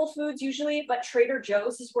at Whole Foods usually, but Trader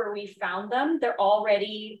Joe's is where we found them. They're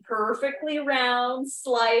already perfectly round,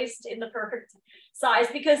 sliced in the perfect size,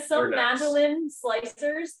 because some mandolin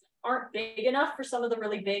slicers aren't big enough for some of the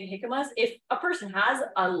really big jicamas. If a person has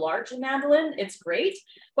a large mandolin, it's great,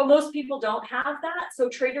 but most people don't have that. So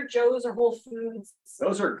Trader Joe's or Whole Foods,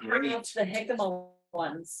 those are great. The jicama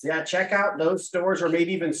ones. Yeah, check out those stores, or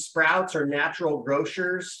maybe even Sprouts or Natural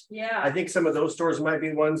Grocers. Yeah, I think some of those stores might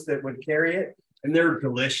be ones that would carry it, and they're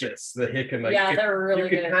delicious. The jicama. Yeah, they're really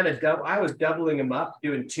good. You can kind of I was doubling them up,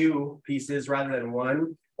 doing 2 pieces rather than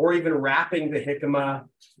 1, or even wrapping the jicama,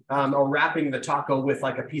 or wrapping the taco with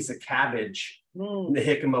like a piece of cabbage. The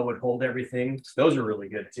jicama would hold everything. Those are really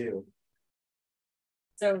good too.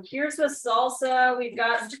 So here's the salsa we've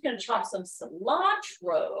got. I'm just going to chop some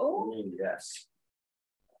cilantro. Yes.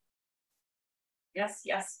 Yes,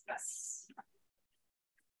 yes, yes.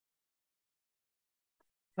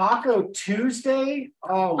 Taco Tuesday.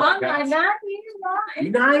 Oh my gosh.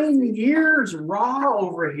 9 years raw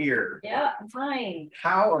over here. Yeah, I'm fine.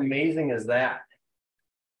 How amazing is that?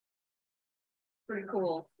 Pretty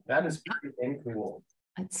cool. That is pretty cool.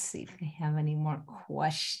 Let's see if we have any more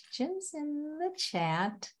questions in the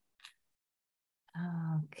chat.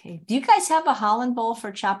 Okay. Do you guys have a Holland bowl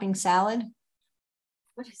for chopping salad?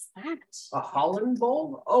 What is that? A Holland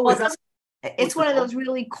bowl? Oh, well, it's one of those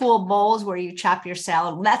really cool bowls where you chop your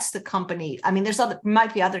salad. That's the company. I mean,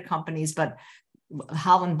 might be other companies, but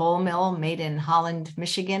Holland Bowl Mill, made in Holland,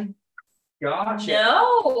 Michigan. Gotcha.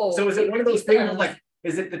 No. So is it one of those things like,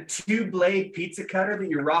 is it the 2-blade pizza cutter that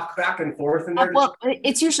you rock back and forth in there? Well,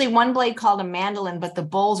 it's usually one blade called a mandolin, but the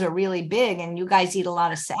bowls are really big, and you guys eat a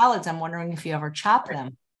lot of salads. I'm wondering if you ever chop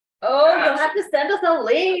them. Oh, you'll have to send us a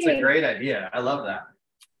link. That's a great idea. I love that.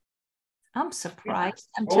 I'm surprised.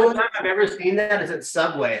 The only time I've ever seen that is at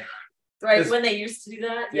Subway. Right, when they used to do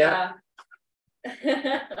that. Yeah.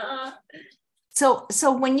 So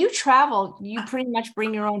when you travel, you pretty much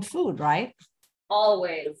bring your own food, right?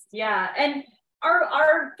 Always, yeah. And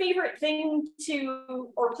our favorite thing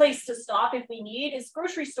or place to stop if we need is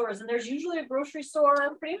grocery stores. And there's usually a grocery store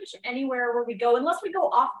pretty much anywhere where we go, unless we go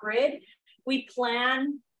off grid. We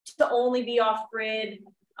plan to only be off grid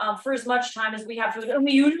for as much time as we have food. And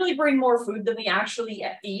we usually bring more food than we actually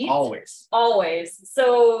eat. Always.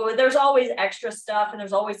 So there's always extra stuff, and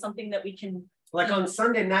there's always something that we can. Like on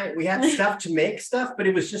Sunday night, we had stuff to make stuff, but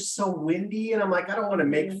it was just so windy. And I'm like, I don't want to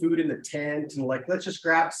make food in the tent. And like, let's just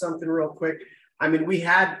grab something real quick. I mean, we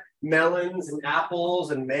had melons and apples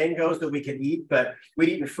and mangoes that we could eat, but we'd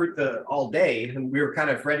eaten fruit all day, and we were kind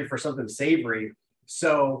of ready for something savory.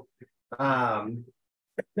 So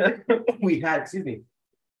we had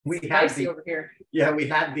over here. Yeah, we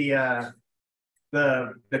had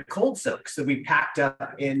the cold silks that we packed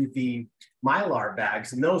up in the Mylar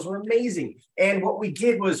bags, and those were amazing. And what we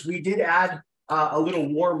did was we did add a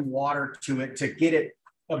little warm water to it to get it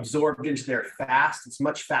absorbed into there fast. It's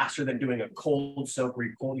much faster than doing a cold soak where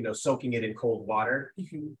you soaking it in cold water.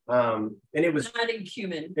 And it was adding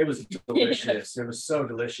cumin. It was delicious. It was so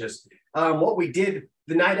delicious. What we did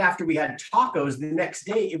the night after we had tacos, the next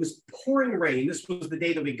day it was pouring rain. This was the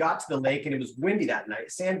day that we got to the lake, and it was windy that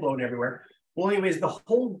night, sand blowing everywhere. Well, anyways, the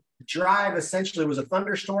whole drive essentially was a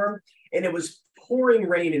thunderstorm, and it was pouring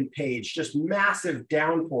rain in Page, just massive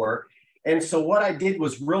downpour. And so what I did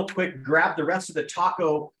was real quick, grab the rest of the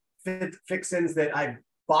taco fixins that I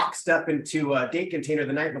boxed up into a date container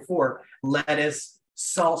the night before, lettuce,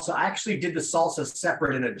 salsa. I actually did the salsa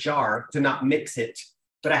separate in a jar to not mix it,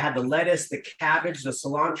 but I had the lettuce, the cabbage, the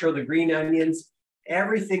cilantro, the green onions,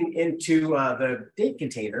 everything into the date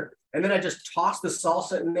container. And then I just tossed the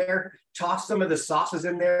salsa in there, tossed some of the sauces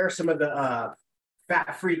in there, some of the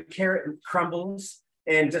fat-free carrot crumbles,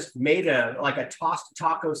 and just made a tossed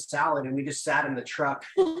taco salad. And we just sat in the truck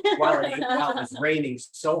while it was raining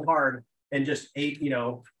so hard and just ate,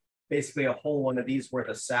 basically a whole one of these worth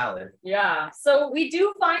of salad. Yeah. So we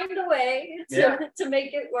do find a way to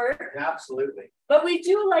make it work. Absolutely. But we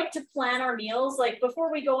do like to plan our meals. Like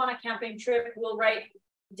before we go on a camping trip, we'll write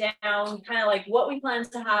down kind of like what we plan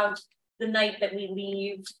to have the night that we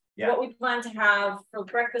leave. What we plan to have for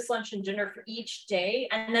breakfast, lunch, and dinner for each day.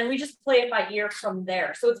 And then we just play it by ear from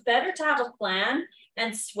there. So it's better to have a plan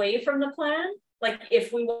and sway from the plan. Like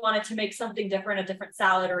if we wanted to make something different, a different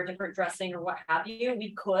salad or a different dressing or what have you,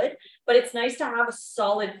 we could. But it's nice to have a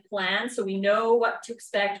solid plan so we know what to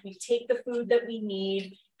expect. We take the food that we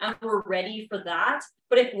need and we're ready for that.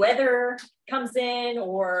 But if weather comes in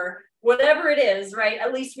or whatever it is, right,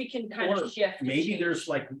 at least we can kind of shift. Maybe there's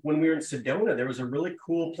like when we were in Sedona, there was a really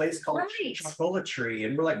cool place called Chocolatry,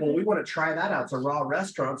 and we're like, well, we want to try that out. It's a raw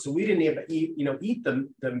restaurant, so we didn't even eat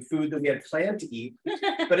the food that we had planned to eat.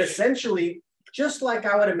 But essentially, just like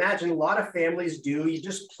I would imagine a lot of families do, you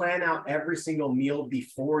just plan out every single meal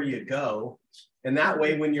before you go, and that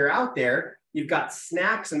way, when you're out there, you've got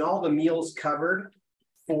snacks and all the meals covered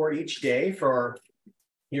for each day for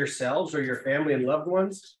yourselves or your family and loved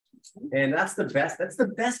ones. And that's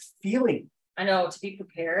the best feeling. I know, to be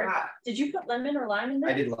prepared. Did you put lemon or lime in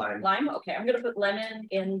there? I did lime. Lime? Okay, I'm gonna put lemon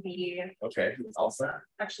in the salsa.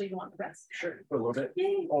 Actually, you want the rest? Sure, put a little bit.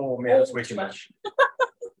 Yay. Oh man, that's way too much.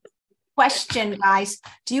 Question, guys.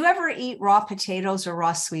 Do you ever eat raw potatoes or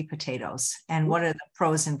raw sweet potatoes? And what are the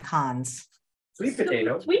pros and cons? Sweet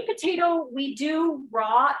potato. Sweet potato, we do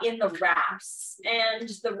raw in the wraps. And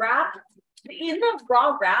the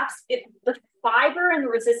raw wraps, the fiber and the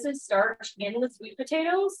resistant starch in the sweet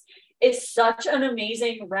potatoes is such an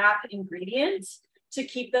amazing wrap ingredient to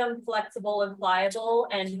keep them flexible and pliable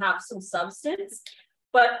and have some substance.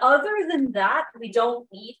 But other than that, we don't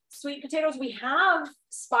eat sweet potatoes. We have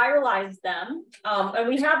spiralized them. And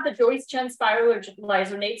we have the Joyce Chen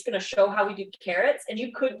spiralizer. Nate's going to show how we do carrots, and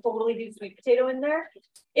you could totally do sweet potato in there.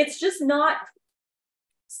 It's just not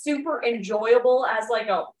super enjoyable as like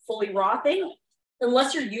a fully raw thing,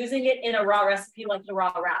 unless you're using it in a raw recipe like the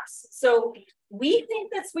raw wraps. So we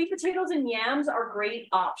think that sweet potatoes and yams are great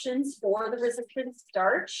options for the resistant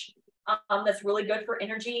starch. That's really good for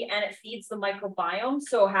energy and it feeds the microbiome.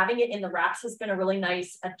 So having it in the wraps has been a really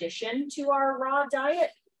nice addition to our raw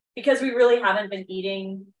diet because we really haven't been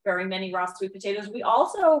eating very many raw sweet potatoes.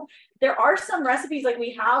 There are some recipes, like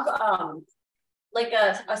we have like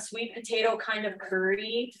a sweet potato kind of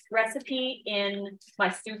curry recipe in my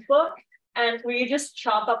soup book. And we just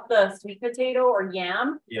chop up the sweet potato or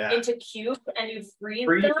yam into cubes and you freeze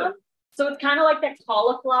them. So it's kind of like that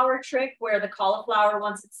cauliflower trick where the cauliflower,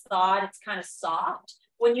 once it's thawed, it's kind of soft.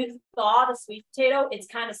 When you thaw the sweet potato, it's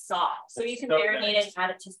kind of soft. So you can marinate it, add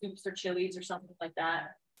it to soups or chilies or something like that.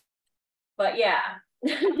 But yeah.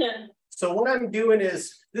 So what I'm doing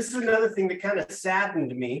is, this is another thing that kind of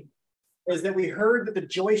saddened me, is that we heard that the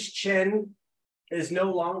Joyce Chen is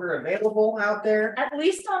no longer available out there. At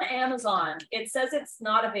least on Amazon. It says it's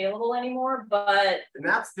not available anymore, but... And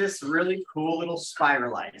that's this really cool little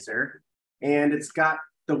spiralizer. And it's got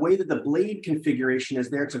the way that the blade configuration is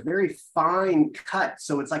there. It's a very fine cut.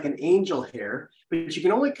 So it's like an angel hair, but you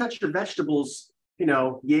can only cut your vegetables,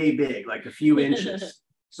 yay big, like a few inches.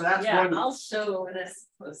 So that's one. I'll show this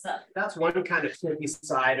close up. That's one kind of tricky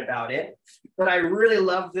side about it. But I really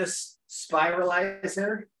love this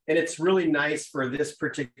spiralizer. And it's really nice for this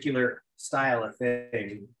particular style of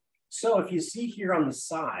thing. So if you see here on the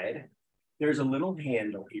side, there's a little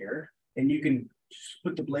handle here, and you can just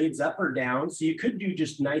put the blades up or down. So you could do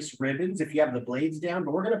just nice ribbons if you have the blades down,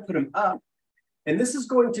 but we're going to put them up. And this is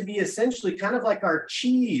going to be essentially kind of like our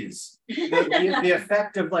cheese, the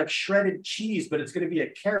effect of like shredded cheese, but it's going to be a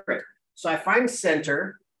carrot. So I find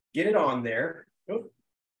center, get it on there.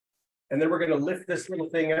 And then we're going to lift this little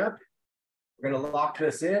thing up. We're going to lock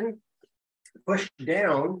this in, push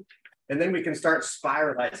down, and then we can start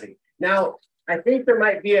spiralizing. Now, I think there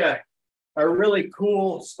might be a really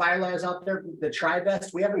cool spiralize out there, the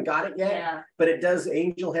Tri-Vest. We haven't got it yet, but it does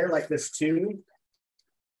angel hair like this too.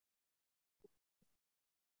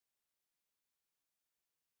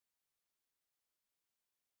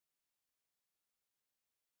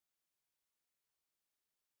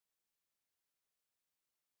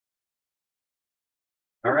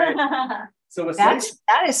 All right. So that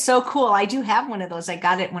is so cool. I do have one of those. I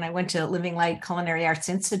got it when I went to Living Light Culinary Arts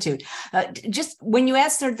Institute. Just when you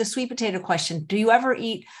answered the sweet potato question, do you ever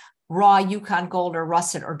eat raw Yukon Gold or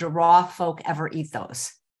russet, or do raw folk ever eat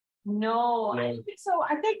those? No, I don't think so.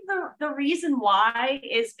 I think the reason why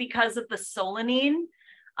is because of the solanine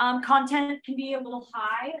content can be a little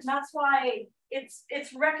high, and that's why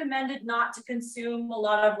it's recommended not to consume a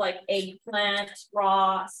lot of like eggplant,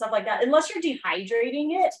 raw stuff like that, unless you're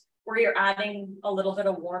dehydrating it or you're adding a little bit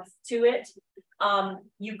of warmth to it.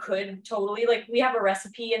 You could totally, like, we have a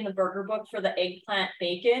recipe in the burger book for the eggplant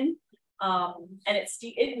bacon, and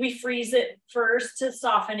we freeze it first to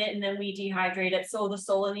soften it, and then we dehydrate it, so the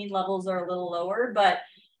solanine levels are a little lower. But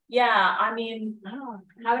yeah, I mean,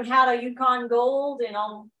 I haven't had a Yukon Gold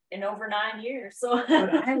in over 9 years. So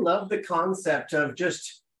but I love the concept of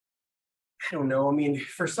just, I don't know. I mean,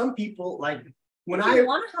 for some people, like when I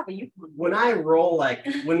roll, like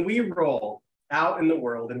when we roll out in the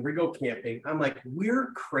world and we go camping, I'm like,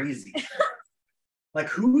 we're crazy. Like,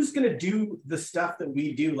 who's going to do the stuff that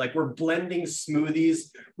we do? Like, we're blending smoothies.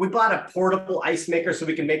 We bought a portable ice maker so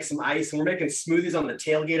we can make some ice, and we're making smoothies on the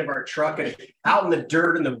tailgate of our truck and out in the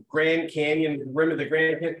dirt in the Grand Canyon, the rim of the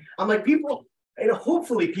Grand Canyon. I'm like, people,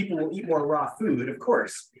 hopefully people will eat more raw food, of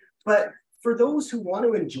course. But for those who want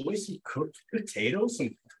to enjoy some cooked potatoes,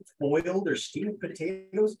 some boiled or steamed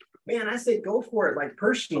potatoes, man, I say go for it. Like,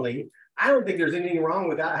 personally, I don't think there's anything wrong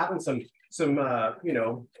with that, having some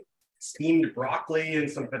steamed broccoli and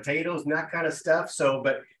some potatoes and that kind of stuff. So,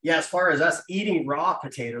 but yeah, as far as us eating raw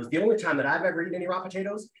potatoes, the only time that I've ever eaten any raw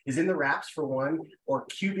potatoes is in the wraps, for one, or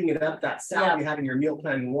cubing it up, that salad you had in your meal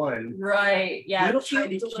plan one. Right. Yeah. Little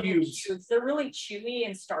tiny cubes. They're really chewy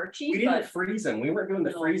and starchy. We didn't freeze them. We weren't doing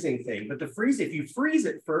the freezing thing, but if you freeze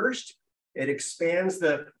it first, it expands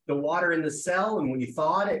the water in the cell, and when you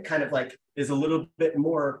thaw it, it kind of like is a little bit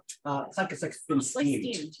more. It's like been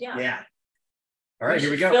steamed. Yeah. All right,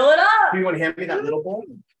 here we go. Fill it up. Do you want to hand me that little bowl?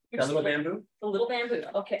 That little bamboo? The little bamboo.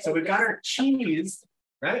 Okay. So we've got our cheese,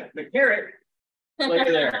 right? The carrot. Look at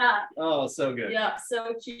there. Oh, so good. Yeah,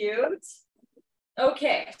 so cute.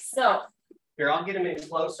 Okay, so. Here, I'll get him in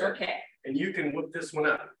closer. Okay. And you can whip this one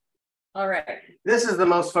up. All right. This is the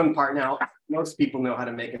most fun part. Now, most people know how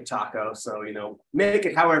to make a taco, so, make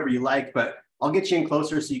it however you like, but I'll get you in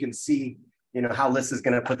closer so you can see, how Lissa's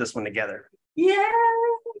going to put this one together. Yeah.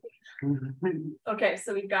 Okay,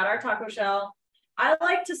 so we've got our taco shell. I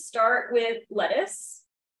like to start with lettuce.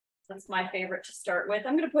 That's my favorite to start with.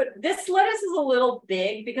 I'm going to put, this lettuce is a little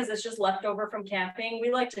big because it's just leftover from camping.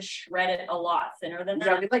 We like to shred it a lot thinner than that.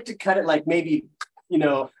 Yeah, we like to cut it like maybe,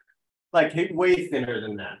 like way thinner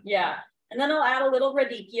than that. Yeah. And then I'll add a little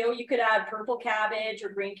radicchio. You could add purple cabbage or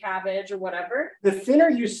green cabbage or whatever. The thinner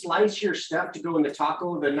you slice your stuff to go in the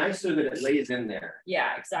taco, the nicer that it lays in there.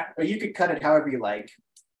 Yeah, exactly. But you could cut it however you like.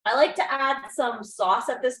 I like to add some sauce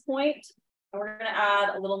at this point. We're going to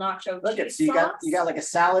add a little nacho cheese sauce. You got like a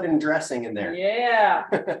salad and dressing in there. Yeah.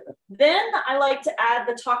 Then I like to add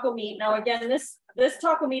the taco meat. Now, again, this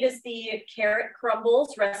taco meat is the carrot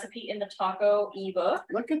crumbles recipe in the taco ebook.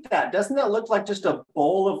 Look at that. Doesn't that look like just a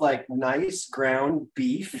bowl of like nice ground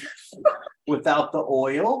beef without the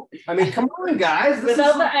oil? I mean, come on, guys.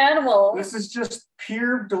 Without the animal. This is just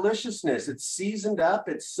pure deliciousness. It's seasoned up.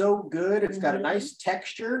 It's so good. It's got a nice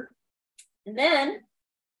texture. And then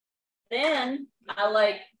I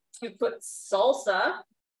like to put salsa.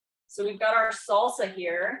 So we've got our salsa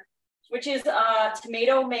here, which is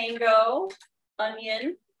tomato, mango,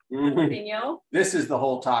 onion, jalapeno. This is the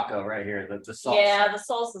whole taco right here, the salsa. Yeah, the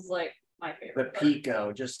salsa is like my favorite. The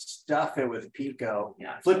pico, just stuff it with pico.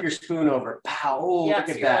 Yeah. Flip your spoon over. Pow! Oh, yeah, look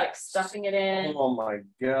at so that. Like stuffing it in. Oh my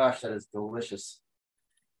gosh, that is delicious.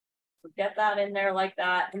 Get that in there like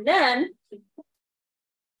that, and then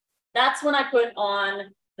that's when I put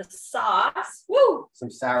on the sauce. Woo! Some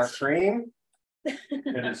sour cream.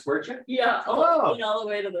 And it squirt you? Yeah. Oh. All the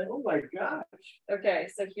way to the. Oh my gosh. Okay,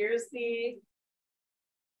 so here's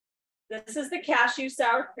this is the cashew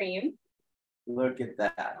sour cream. Look at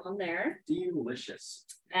that. On there. Delicious.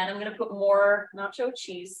 And I'm going to put more nacho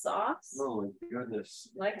cheese sauce. Oh my goodness.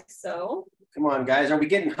 Like so. Come on, guys. Are we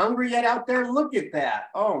getting hungry yet out there? Look at that.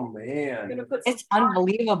 Oh, man. It's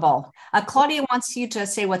unbelievable. Claudia wants you to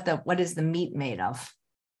say what is the meat made of?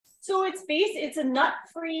 So it's a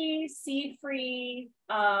nut-free, seed-free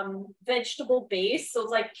vegetable base. So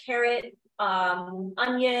it's like carrot,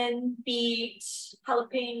 onion, beet,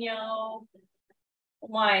 jalapeno.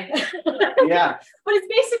 Why? Yeah. But it's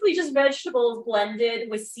basically just vegetables blended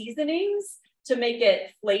with seasonings to make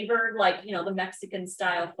it flavored, like, you know, the Mexican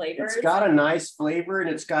style flavors. It's got a nice flavor and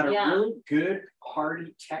it's got a really good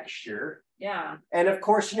hearty texture. Yeah. And of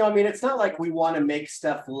course, you know, I mean, it's not like we want to make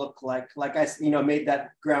stuff look like I, you know, made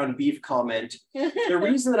that ground beef comment. The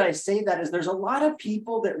reason that I say that is there's a lot of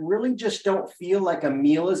people that really just don't feel like a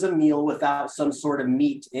meal is a meal without some sort of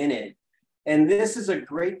meat in it. And this is a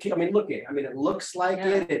great, I mean, look at it. I mean, it looks like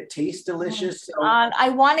it tastes delicious. So. I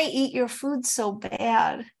want to eat your food so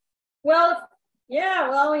bad. Well, yeah,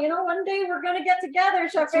 well, you know, one day we're going to get together,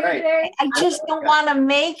 Chef AJ. I just don't want to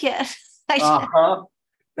make it.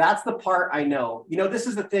 That's the part I know. You know, this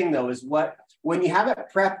is the thing though, is when you have it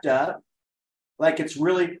prepped up, like it's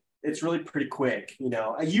really pretty quick. You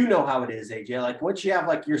know how it is, AJ. Like once you have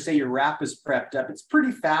like your wrap is prepped up, it's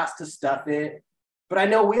pretty fast to stuff it. But I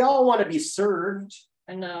know we all want to be served.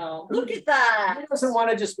 I know. Look at that. Who doesn't want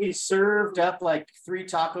to just be served up like 3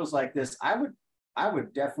 tacos like this? I'd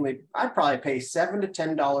probably pay $7 to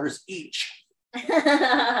 $10 each.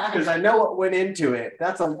 Because I know what went into it.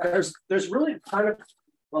 There's really kind of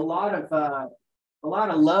a lot of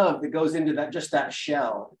love that goes into that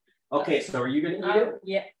shell. Okay, so are you gonna eat it?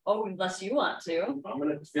 Yeah. Oh, unless you want to. I'm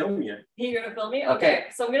gonna film you. You're gonna film me? Okay.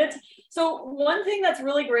 So so one thing that's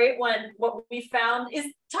really great what we found is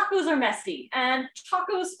tacos are messy and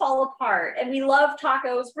tacos fall apart, and we love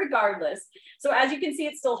tacos regardless. So as you can see,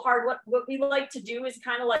 it's still hard. What we like to do is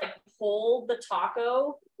kind of like hold the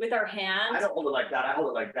taco with our hands. I don't hold it like that. I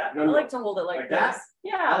hold it like that. I like to hold it like this. That?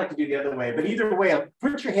 Yeah. I like to do the other way. But either way,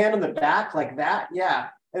 put your hand on the back like that. Yeah.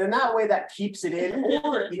 And then that way that keeps it in.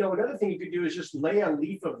 Or, you know, another thing you could do is just lay a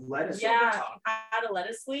leaf of lettuce over top. Add a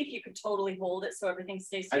lettuce leaf. You could totally hold it so everything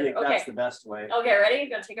stays together. I think that's the best way. Okay, ready? You're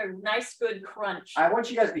going to take a nice, good crunch. I want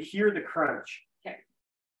you guys to hear the crunch. Okay.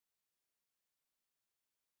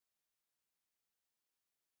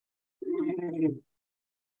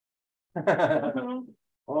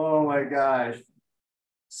 Oh my gosh.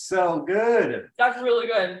 So good. That's really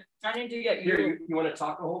good. I need to get you. Here, you want a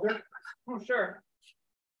taco holder? Oh, sure.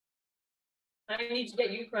 I need to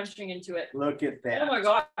get you crunching into it. Look at that. Oh my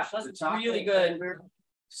gosh, that's really good.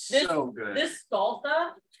 So good. This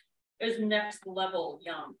salsa is next level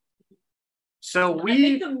yum. So I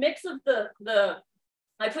think the mix of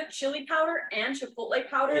I put chili powder and chipotle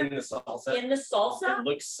powder in the salsa. It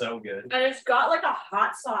looks so good. And it's got like a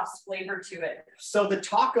hot sauce flavor to it. So the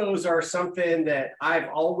tacos are something that I've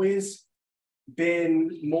always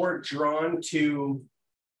been more drawn to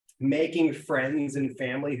making friends and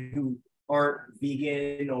family who aren't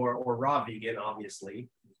vegan or raw vegan, obviously.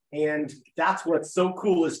 And that's what's so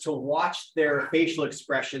cool is to watch their facial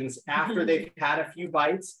expressions after they've had a few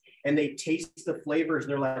bites and they taste the flavors.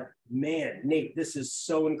 And they're like, man, Nate, this is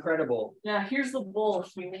so incredible. Yeah, here's the bowl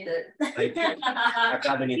if we need it. I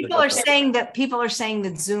probably need people are saying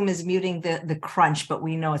that Zoom is muting the crunch, but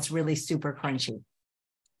we know it's really super crunchy.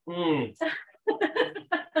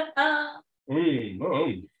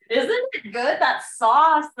 Isn't it good? That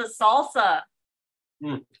sauce, the salsa.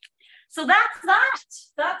 So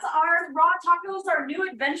that's our raw tacos, our new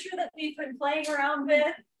adventure that we've been playing around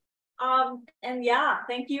with. And yeah,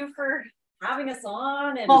 thank you for having us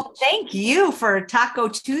on. And well, thank you for Taco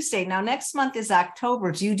Tuesday. Now, next month is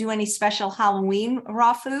October. Do you do any special Halloween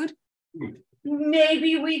raw food?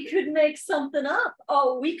 Maybe we could make something up.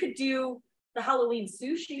 Oh, we could do the Halloween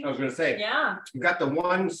sushi. I was gonna say, yeah. We got the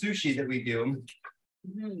one sushi that we do.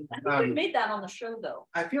 I think we made that on the show though.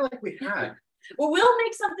 I feel like we had. Well, we'll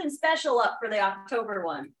make something special up for the October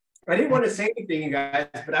one. I didn't want to say anything, you guys,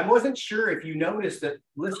 but I wasn't sure if you noticed that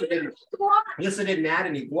Lissa didn't add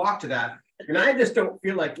any guac to that. And I just don't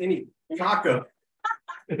feel like any taco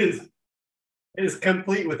is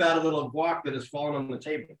complete without a little guac that has fallen on the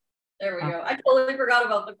table. There we go. I totally forgot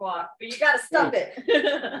about the guac, but you got to stuff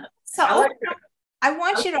it. So I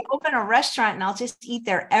want you to open a restaurant and I'll just eat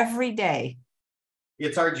there every day.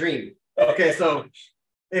 It's our dream. Okay, so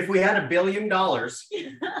if we had $1 billion,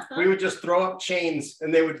 we would just throw up chains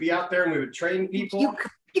and they would be out there and we would train people.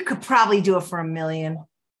 You could probably do it for $1 million.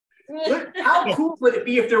 How cool would it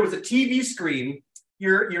be if there was a TV screen,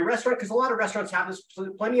 your restaurant, because a lot of restaurants have this,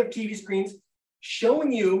 plenty of TV screens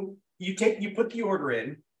showing you put the order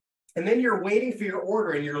in And then you're waiting for your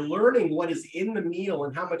order and you're learning what is in the meal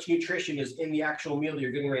and how much nutrition is in the actual meal that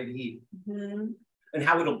you're getting ready to eat. And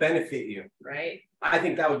how it'll benefit you. Right. I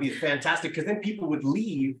think that would be fantastic, because then people would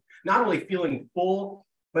leave not only feeling full,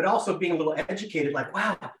 but also being a little educated, like,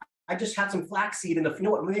 wow, I just had some flaxseed and you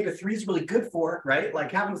know what omega-3 is really good for, right?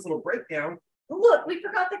 Like having this little breakdown. Look, we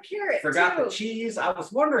forgot the carrot. Forgot too. the cheese. I was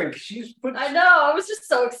wondering, she's put. I know. I was just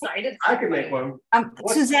so excited. I could make one.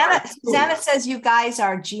 Susanna says you guys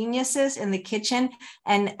are geniuses in the kitchen.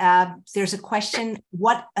 And there's a question,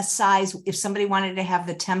 what a size, if somebody wanted to have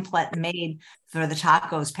the template made for the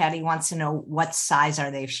tacos, Patty wants to know what size are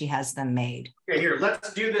they if she has them made. Okay, here,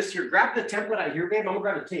 let's do this here. Grab the template out here, babe. I'm gonna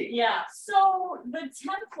grab a tape. Yeah. So the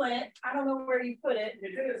template, I don't know where you put it.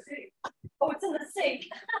 It's in the sink. Oh, it's in the sink.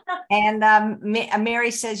 And Mary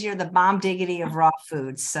says you're the bomb diggity of raw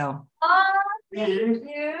foods. So Thank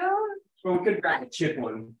you. Well, we could grab the chip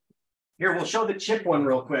one. Here, we'll show the chip one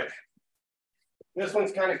real quick. This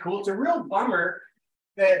one's kind of cool. It's a real bummer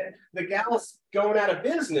that the gal's going out of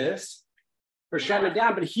business for shutting it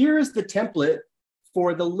down. But here's the template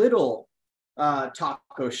for the little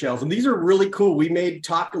taco shells. And these are really cool. We made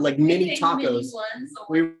mini tacos.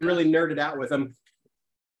 We really nerded out with them.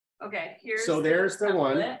 Okay, here's there's the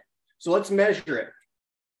one. So let's measure it.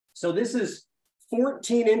 So this is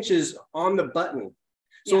 14 inches on the button.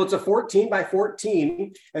 So it's a 14 by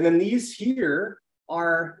 14. And then these here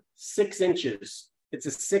are 6 inches. It's a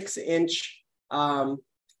 6-inch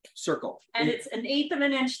circle. And it's 1/8 of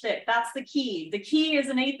an inch thick. That's the key. The key is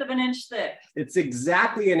 1/8 of an inch thick. It's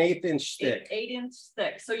exactly 1/8 inch thick. 8-inch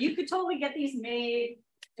thick. So you could totally get these made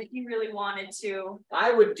if you really wanted to.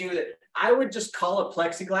 I would do that. I would just call a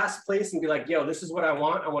plexiglass place and be like, yo, this is what I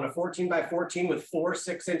want. I want a 14 by 14 with 4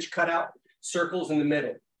 6-inch cutout circles in the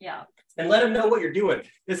middle. Yeah. And let them know what you're doing.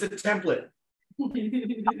 This is a template.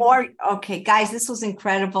 Okay, guys, this was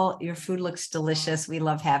incredible. Your food looks delicious. We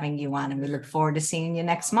love having you on, and we look forward to seeing you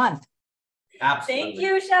next month. Absolutely. Thank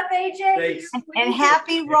you, Chef AJ. Thanks. And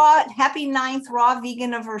happy 9th raw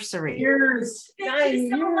vegan anniversary. Cheers. 9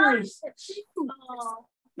 years. Oh.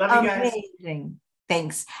 Love you guys. Amazing.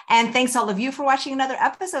 Thanks. And thanks all of you for watching another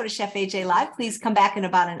episode of Chef AJ Live. Please come back in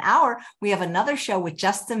about an hour. We have another show with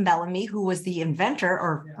Justin Bellamy, who was the inventor,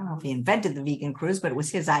 or I don't know if he invented the vegan cruise, but it was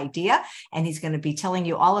his idea. And he's going to be telling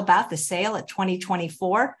you all about the sale at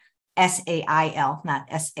 2024. SAIL, not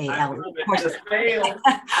SAL. Of course.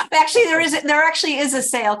 Actually, there actually is a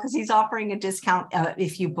sale because he's offering a discount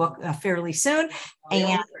if you book fairly soon.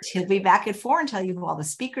 And he'll be back at 4 and tell you who all the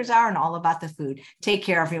speakers are and all about the food. Take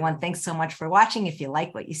care, everyone. Thanks so much for watching. If you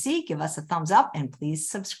like what you see, give us a thumbs up and please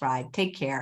subscribe. Take care.